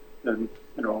 And,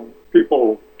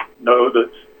 people know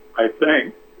that, I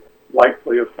think,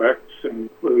 likely effects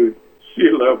include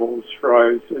sea levels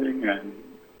rising and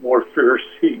more fierce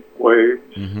heat waves.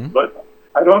 Mm-hmm. But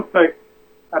I don't think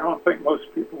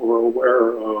most people are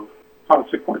aware of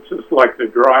consequences like the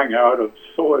drying out of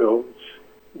soils,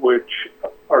 which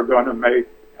are going to make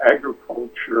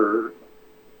agriculture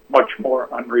much more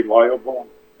unreliable.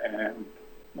 And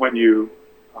when you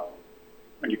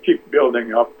keep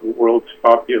building up the world's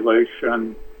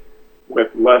population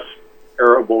with less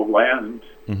arable land,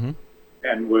 mm-hmm.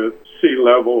 and with sea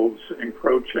levels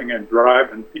encroaching and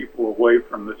driving people away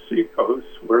from the seacoast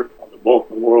where the bulk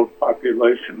of the world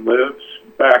population lives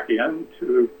back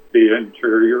into the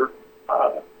interior,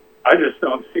 I just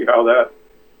don't see how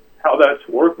that's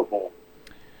workable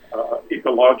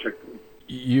ecologically.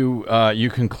 You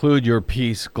conclude your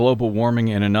piece, Global Warming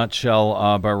in a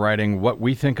Nutshell, by writing, what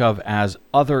we think of as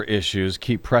other issues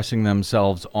keep pressing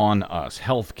themselves on us.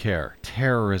 Healthcare,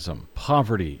 terrorism,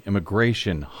 poverty,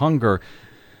 immigration, hunger.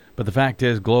 But the fact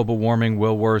is, global warming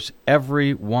will worsen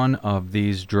every one of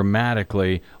these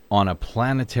dramatically on a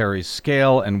planetary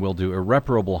scale and will do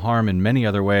irreparable harm in many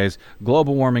other ways.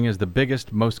 Global warming is the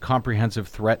biggest, most comprehensive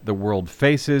threat the world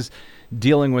faces.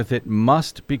 Dealing with it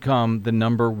must become the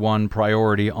number one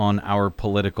priority on our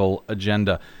political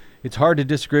agenda. It's hard to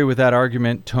disagree with that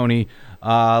argument, Tony.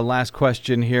 Last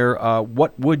question here.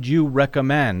 What would you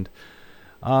recommend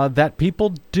that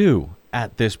people do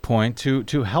at this point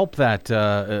to help that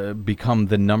become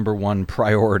the number one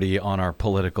priority on our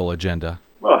political agenda?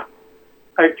 Well,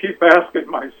 I keep asking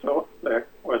myself that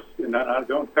question, and I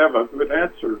don't have a good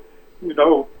answer. You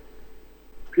know,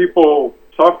 people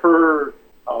suffer,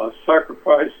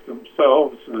 sacrifice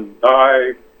themselves and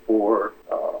die for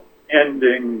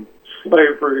ending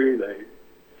slavery. They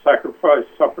sacrificed,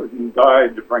 suffered, and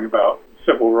died to bring about the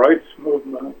civil rights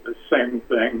movement. The same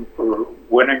thing for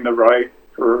winning the right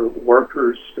for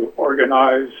workers to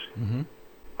organize. Mm-hmm.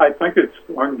 I think it's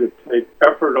going to take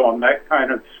effort on that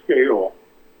kind of scale,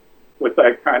 with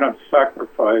that kind of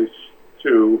sacrifice,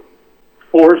 to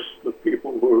force the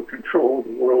people who control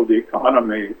the world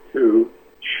economy to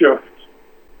shift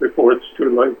before it's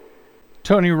too late.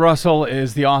 Tony Russell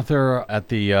is the author at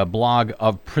the blog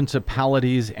of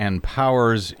Principalities and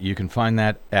Powers. You can find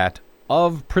that at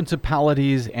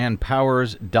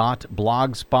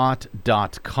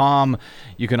ofprincipalitiesandpowers.blogspot.com.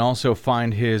 You can also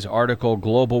find his article,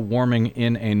 Global Warming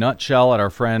in a Nutshell, at our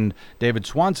friend David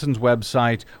Swanson's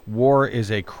website,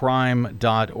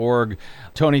 warisacrime.org.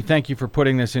 Tony, thank you for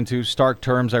putting this into stark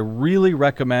terms. I really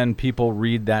recommend people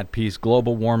read that piece,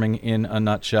 Global Warming in a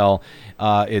Nutshell.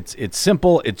 It's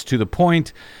simple, it's to the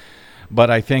point. But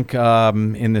I think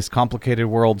in this complicated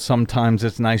world, sometimes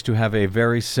it's nice to have a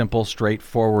very simple,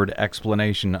 straightforward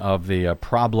explanation of the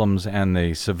problems and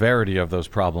the severity of those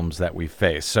problems that we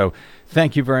face. So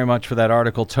thank you very much for that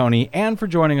article, Tony, and for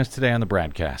joining us today on the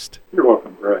BradCast. You're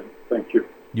welcome, Brad. Thank you.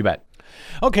 You bet.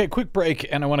 Okay, quick break,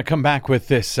 and I want to come back with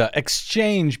this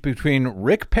exchange between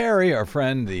Rick Perry, our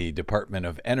friend, the Department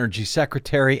of Energy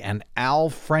Secretary, and Al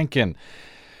Franken.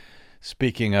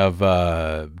 Speaking of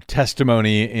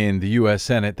testimony in the U.S.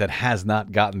 Senate that has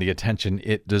not gotten the attention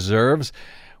it deserves,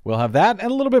 we'll have that and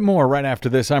a little bit more right after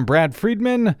this. I'm Brad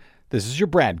Friedman. This is your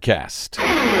BradCast.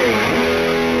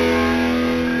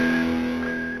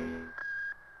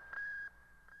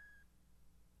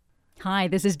 Hi,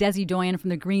 this is Desi Doyen from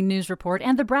the Green News Report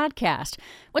and the BradCast.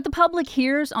 What the public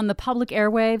hears on the public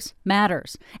airwaves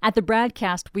matters. At the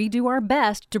BradCast, we do our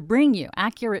best to bring you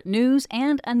accurate news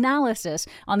and analysis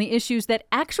on the issues that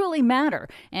actually matter,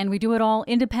 and we do it all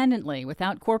independently,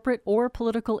 without corporate or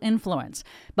political influence.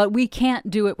 But we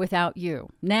can't do it without you,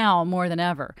 now more than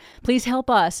ever. Please help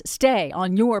us stay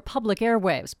on your public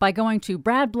airwaves by going to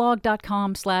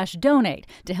bradblog.com/donate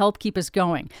to help keep us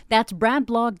going. That's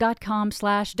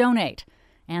bradblog.com/donate.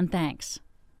 And thanks.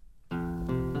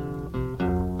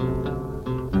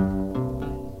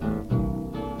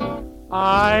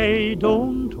 I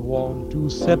don't want to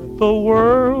set the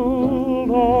world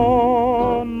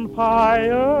on fire.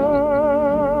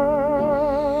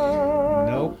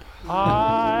 Nope.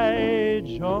 I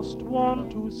just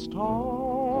want to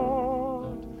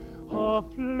start a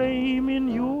flame in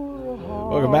your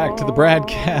heart. Welcome back to the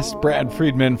BradCast. Brad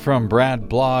Friedman from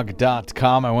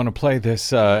bradblog.com. I want to play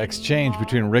this exchange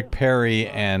between Rick Perry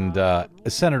and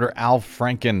Senator Al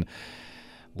Franken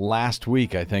last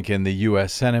week, I think, in the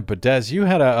U.S. Senate. But Des, you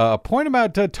had a point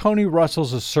about Tony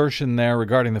Russell's assertion there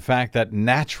regarding the fact that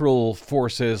natural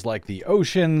forces like the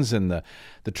oceans and the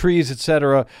trees,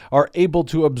 etc., are able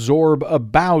to absorb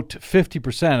about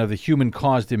 50% of the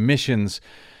human-caused emissions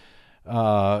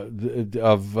of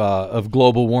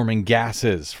global warming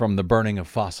gases from the burning of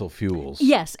fossil fuels.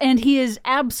 Yes, and he is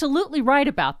absolutely right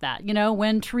about that. You know,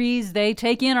 when trees, they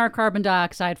take in our carbon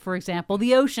dioxide, for example.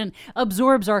 The ocean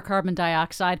absorbs our carbon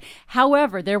dioxide.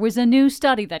 However, there was a new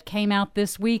study that came out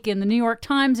this week in the New York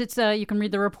Times. It's you can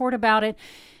read the report about it.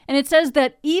 And it says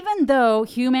that even though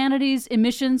humanity's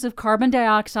emissions of carbon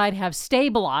dioxide have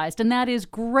stabilized, and that is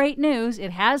great news,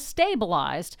 it has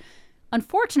stabilized,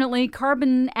 unfortunately,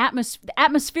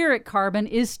 atmospheric carbon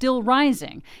is still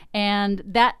rising, and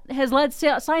that has led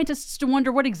scientists to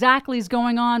wonder what exactly is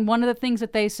going on. One of the things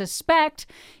that they suspect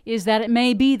is that it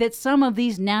may be that some of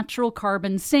these natural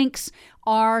carbon sinks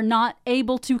are not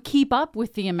able to keep up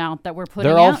with the amount that we're putting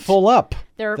out. They're all full up.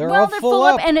 They're all full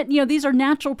up. And, these are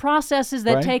natural processes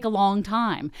that Right. take a long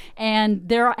time. And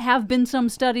there have been some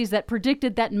studies that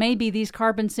predicted that maybe these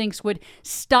carbon sinks would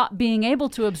stop being able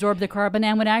to absorb the carbon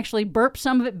and would actually burp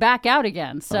some of it back out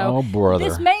again. So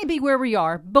this may be where we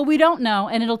are, but we don't know.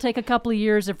 And it'll take a couple of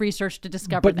years of research to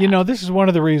discover that. But, this is one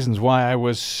of the reasons why I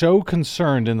was so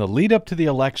concerned in the lead up to the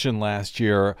election last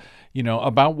year,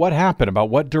 about what happened, about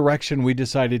what direction we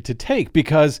decided to take.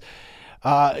 Because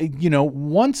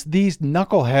once these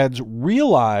knuckleheads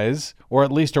realize, or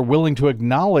at least are willing to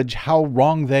acknowledge how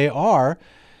wrong they are,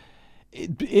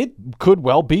 it could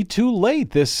well be too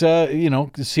late. This,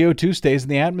 CO2 stays in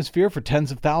the atmosphere for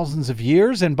tens of thousands of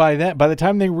years. And by the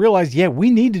time they realize, we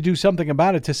need to do something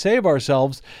about it to save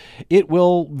ourselves, it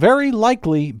will very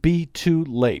likely be too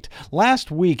late.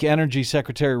 Last week, Energy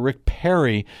Secretary Rick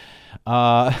Perry,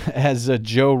 as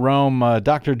Joe Rome,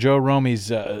 Dr. Joe Rome, he's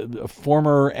a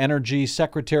former energy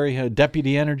secretary,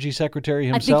 deputy energy secretary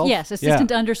himself. I think, yes,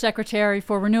 assistant undersecretary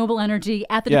for renewable energy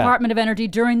at the Department of Energy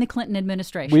during the Clinton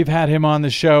administration. We've had him on the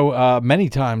show many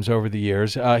times over the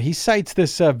years. He cites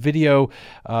this video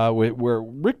where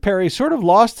Rick Perry sort of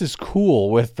lost his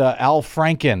cool with Al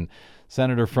Franken,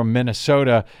 senator from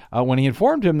Minnesota, when he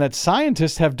informed him that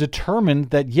scientists have determined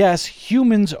that, yes,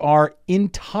 humans are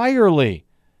entirely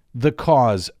the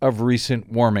cause of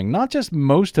recent warming. Not just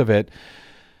most of it,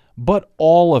 but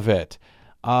all of it.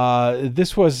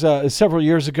 This was several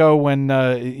years ago when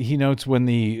he notes when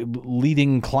the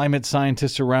leading climate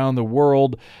scientists around the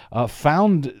world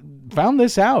found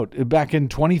this out back in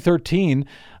 2013,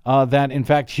 that in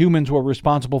fact humans were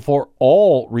responsible for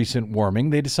all recent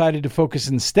warming. They decided to focus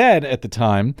instead at the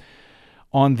time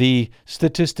on the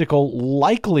statistical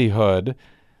likelihood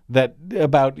that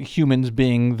about humans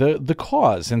being the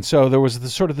cause. And so there was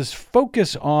this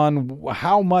focus on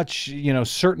how much,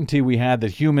 certainty we had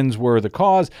that humans were the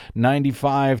cause,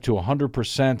 95 to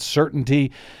 100%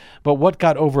 certainty. But what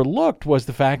got overlooked was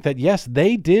the fact that, yes,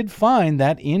 they did find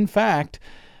that, in fact,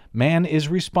 man is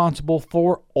responsible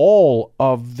for all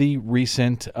of the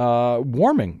recent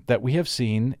warming that we have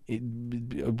seen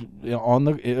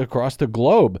across the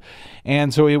globe.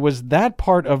 And so it was that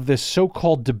part of this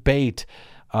so-called debate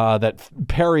that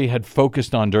Perry had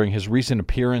focused on during his recent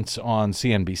appearance on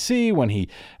CNBC, when he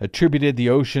attributed the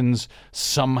oceans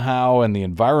somehow and the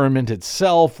environment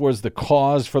itself was the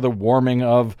cause for the warming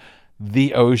of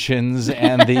the oceans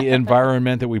and the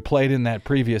environment that we played in that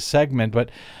previous segment.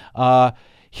 But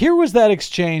here was that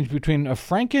exchange between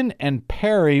Franken and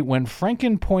Perry when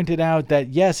Franken pointed out that,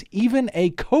 yes, even a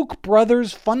Koch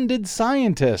brothers funded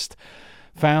scientist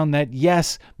found that,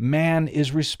 yes, man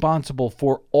is responsible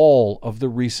for all of the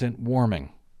recent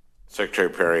warming. Secretary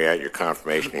Perry, at your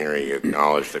confirmation hearing, you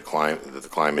acknowledged that the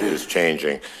climate is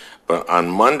changing. But on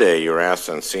Monday, you were asked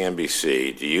on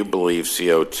CNBC, do you believe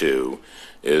CO2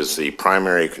 is the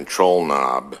primary control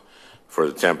knob for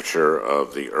the temperature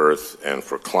of the Earth and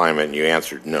for climate? And you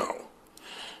answered no.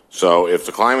 So if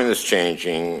the climate is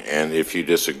changing, and if you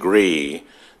disagree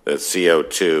that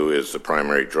CO2 is the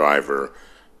primary driver,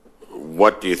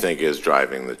 what do you think is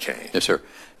driving the change? Yes, sir.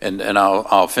 And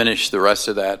I'll finish the rest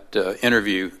of that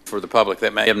interview for the public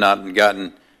that may have not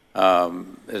gotten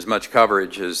as much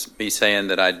coverage as me saying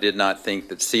that I did not think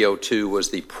that CO2 was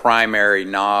the primary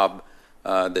knob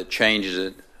that changes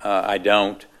it. I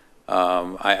don't.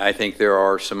 I think there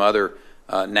are some other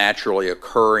naturally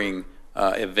occurring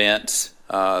events,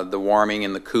 the warming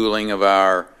and the cooling of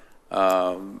our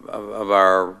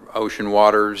ocean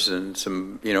waters and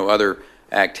some other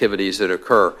activities that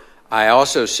occur. I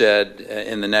also said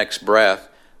in the next breath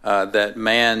that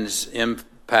man's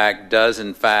impact does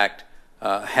in fact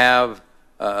have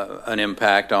an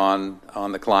impact on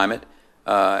the climate,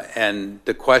 and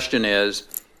the question is,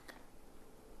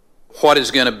 what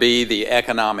is going to be the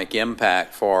economic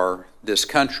impact for this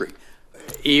country?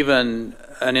 Even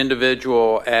an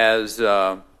individual as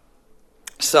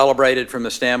celebrated from the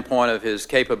standpoint of his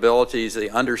capabilities, the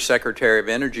Undersecretary of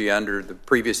Energy under the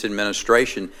previous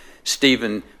administration,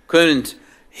 Stephen Kunz,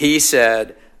 he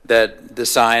said that the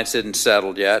science isn't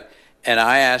settled yet. And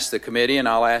I asked the committee, and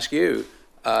I'll ask you,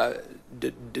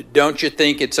 don't you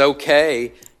think it's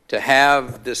okay to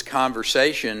have this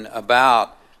conversation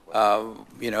about,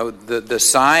 the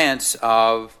science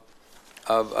of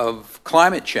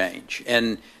climate change?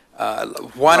 And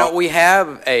why don't we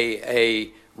have a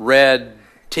red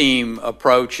team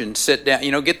approach and sit down,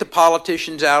 get the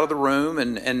politicians out of the room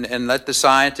and let the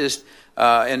scientists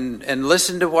and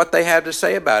listen to what they have to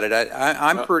say about it.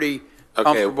 I'm pretty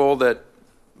comfortable that,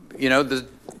 the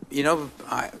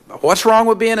what's wrong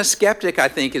with being a skeptic, I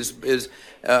think, is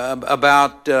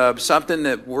about something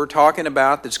that we're talking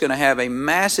about that's going to have a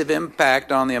massive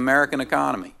impact on the American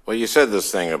economy. Well, you said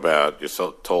this thing about, you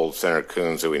told Senator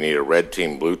Coons that we need a red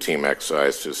team, blue team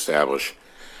exercise to establish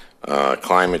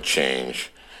climate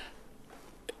change.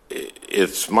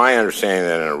 It's my understanding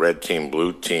that in a red team,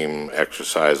 blue team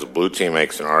exercise, the blue team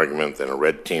makes an argument, then a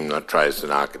red team tries to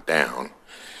knock it down.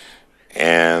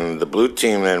 And the blue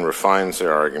team then refines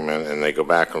their argument, and they go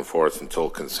back and forth until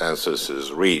consensus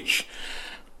is reached.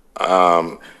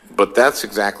 But that's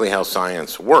exactly how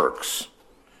science works,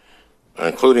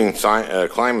 including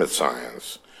climate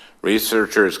science.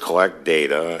 Researchers collect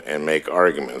data and make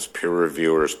arguments. Peer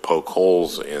reviewers poke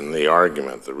holes in the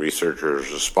argument. The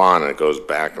researchers respond, and it goes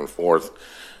back and forth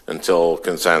until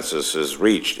consensus is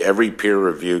reached. Every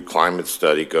peer-reviewed climate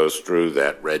study goes through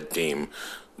that red team,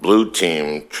 blue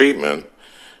team treatment,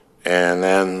 and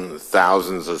then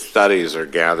thousands of studies are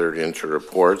gathered into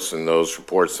reports, and those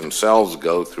reports themselves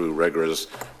go through rigorous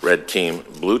red team,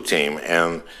 blue team,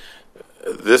 and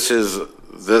that's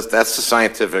the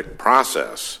scientific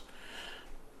process.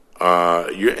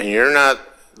 You're not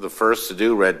the first to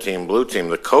do red team, blue team.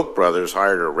 The Koch brothers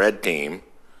hired a red team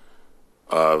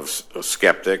of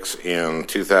skeptics in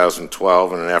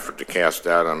 2012 in an effort to cast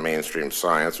doubt on mainstream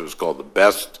science. It was called the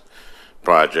BEST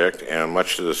Project, and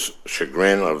much to the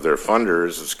chagrin of their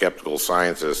funders, the skeptical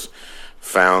scientists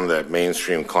found that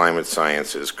mainstream climate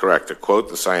science is correct. To quote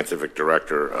the scientific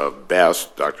director of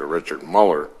BEST, Dr. Richard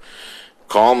Muller,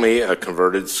 "Call me a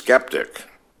converted skeptic."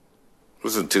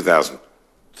 This is in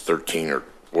 2013 or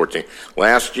 14.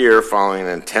 Last year, following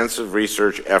an intensive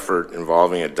research effort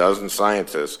involving a dozen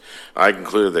scientists, I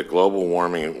concluded that global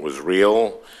warming was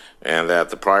real and that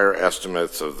the prior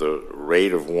estimates of the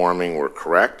rate of warming were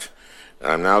correct.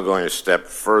 And I'm now going a step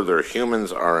further.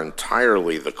 Humans are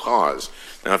entirely the cause.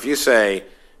 Now, if you say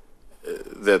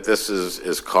that this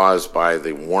is caused by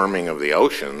the warming of the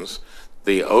oceans,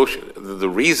 the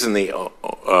reason the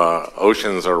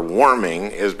oceans are warming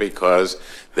is because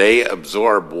they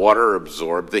absorb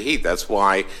the heat. That's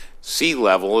why sea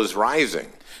level is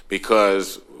rising,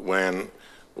 because when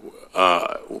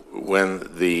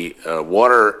the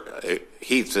water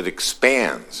heats, it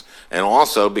expands, and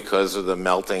also because of the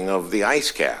melting of the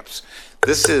ice caps.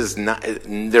 This is not.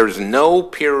 There's no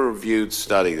peer-reviewed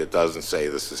study that doesn't say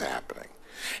this is happening,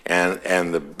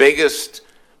 and the biggest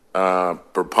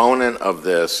proponent of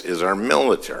this is our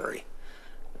military.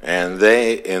 And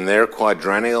they, in their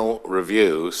quadrennial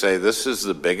review, say this is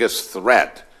the biggest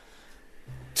threat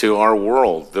to our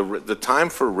world. The time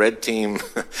for red team,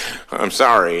 I'm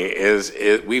sorry,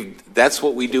 that's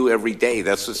what we do every day.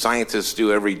 That's what scientists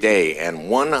do every day. And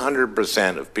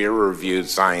 100% of peer-reviewed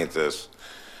scientists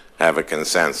have a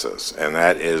consensus, and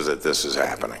that is that this is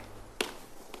happening.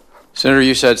 Senator,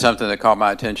 you said something that caught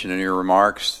my attention in your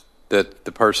remarks, that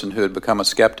the person who had become a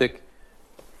skeptic,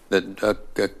 that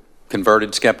a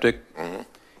converted skeptic, mm-hmm.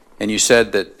 and you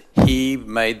said that he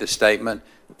made the statement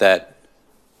that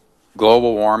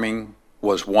global warming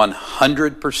was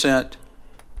 100%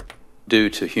 due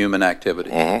to human activity.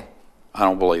 Mm-hmm. I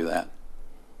don't believe that.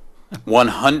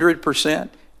 100%?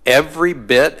 Every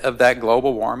bit of that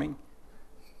global warming?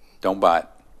 Don't buy it.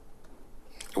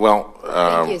 Well,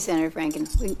 thank you, Senator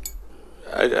Franken.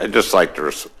 I'd just like to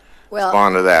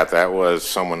respond to that. That was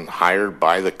someone hired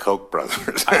by the Koch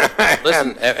brothers.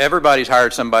 Listen, everybody's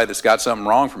hired somebody that's got something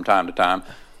wrong from time to time,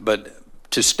 but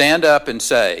to stand up and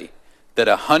say that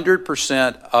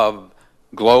 100% of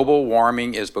global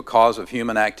warming is because of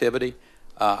human activity,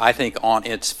 I think on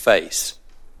its face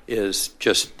is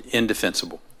just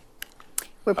indefensible.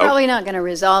 We're probably not going to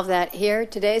resolve that here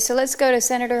today, so let's go to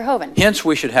Senator Hoeven. Hence,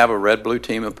 we should have a red-blue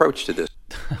team approach to this.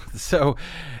 So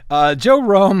Joe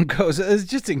Rome goes, it's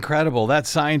just incredible. That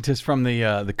scientist from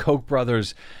the Koch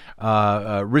brothers,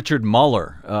 Richard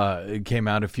Muller, came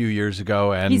out a few years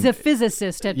ago. And he's a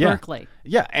physicist at Berkeley.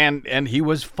 Yeah, and he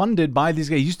was funded by these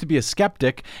guys. He used to be a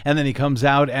skeptic, and then he comes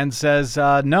out and says,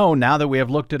 no, now that we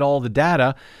have looked at all the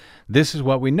data, this is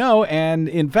what we know. And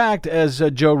in fact, as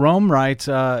Joe Rome writes,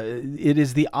 it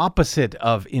is the opposite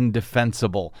of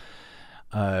indefensible.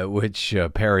 Which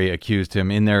Perry accused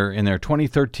him in their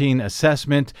 2013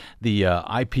 assessment. The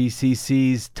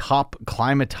IPCC's top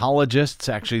climatologists,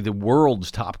 actually the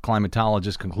world's top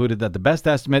climatologists, concluded that the best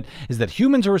estimate is that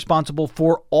humans are responsible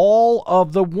for all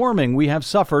of the warming we have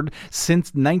suffered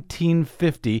since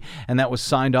 1950, and that was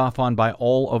signed off on by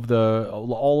all of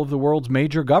the world's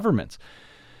major governments.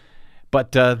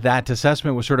 But that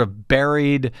assessment was sort of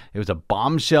buried. It was a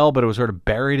bombshell, but it was sort of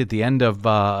buried at the end of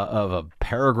a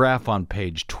paragraph on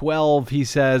page 12, he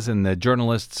says, and the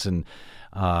journalists and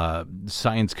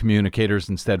science communicators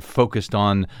instead focused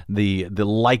on the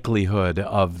likelihood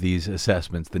of these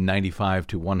assessments, the 95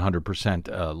 to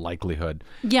 100% likelihood.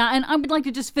 Yeah, and I would like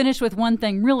to just finish with one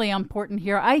thing really important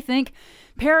here. I think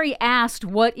Perry asked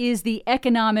what is the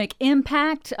economic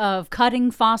impact of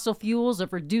cutting fossil fuels,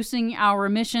 of reducing our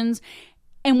emissions.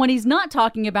 And what he's not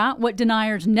talking about, what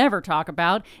deniers never talk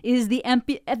about, is the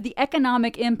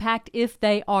economic impact if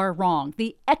they are wrong.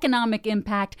 The economic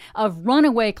impact of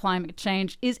runaway climate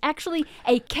change is actually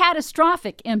a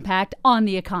catastrophic impact on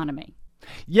the economy.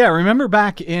 Yeah, remember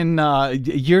back in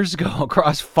years ago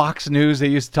across Fox News, they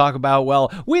used to talk about,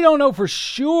 well, we don't know for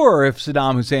sure if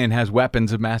Saddam Hussein has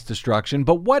weapons of mass destruction,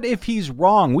 but what if he's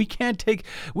wrong? We can't take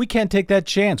that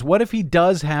chance. What if he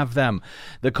does have them?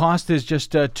 The cost is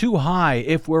just too high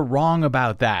if we're wrong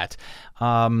about that.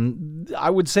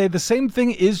 I would say the same thing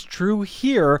is true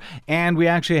here, and we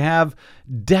actually have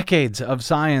decades of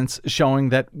science showing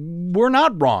that we're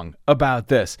not wrong about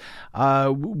this.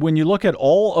 When you look at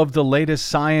all of the latest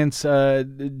science,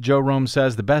 Joe Rome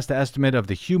says the best estimate of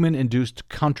the human-induced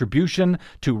contribution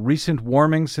to recent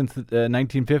warming since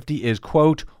 1950 is,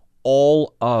 quote,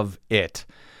 all of it,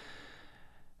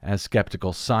 as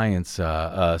Skeptical Science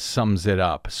sums it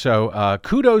up. So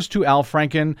kudos to Al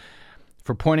Franken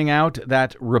for pointing out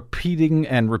that repeating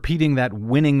that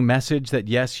winning message that,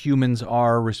 yes, humans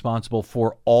are responsible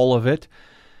for all of it,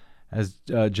 as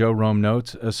Joe Rome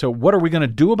notes. So what are we going to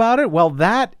do about it? Well,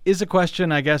 that is a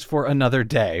question, I guess, for another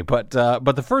day. But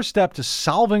the first step to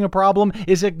solving a problem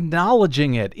is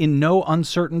acknowledging it in no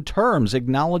uncertain terms,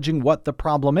 acknowledging what the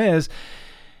problem is.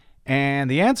 And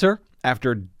the answer,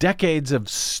 after decades of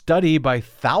study by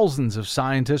thousands of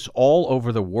scientists all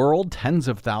over the world, tens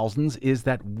of thousands, is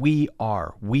that we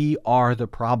are the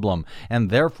problem, and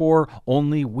therefore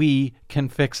only we can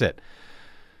fix it.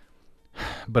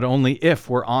 But only if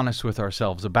we're honest with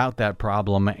ourselves about that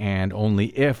problem, and only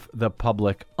if the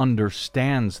public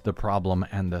understands the problem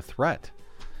and the threat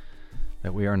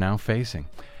that we are now facing.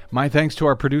 My thanks to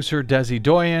our producer, Desi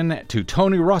Doyen, to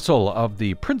Tony Russell of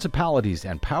the Principalities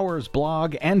and Powers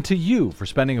blog, and to you for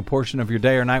spending a portion of your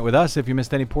day or night with us. If you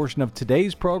missed any portion of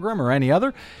today's program or any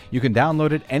other, you can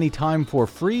download it anytime for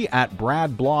free at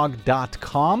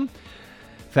bradblog.com.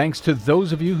 Thanks to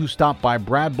those of you who stopped by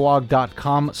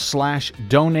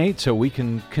bradblog.com/donate so we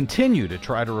can continue to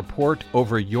try to report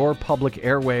over your public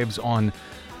airwaves on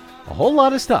a whole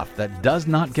lot of stuff that does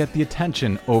not get the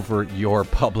attention over your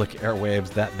public airwaves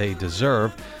that they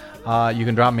deserve. You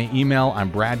can drop me an email.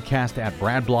 I'm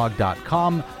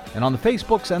bradcast@bradblog.com. And on the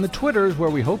Facebooks and the Twitters,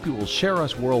 where we hope you will share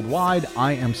us worldwide,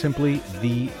 I am simply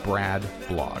the Brad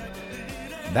Blog.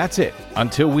 That's it.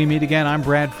 Until we meet again, I'm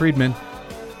Brad Friedman.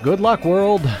 Good luck,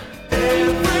 world.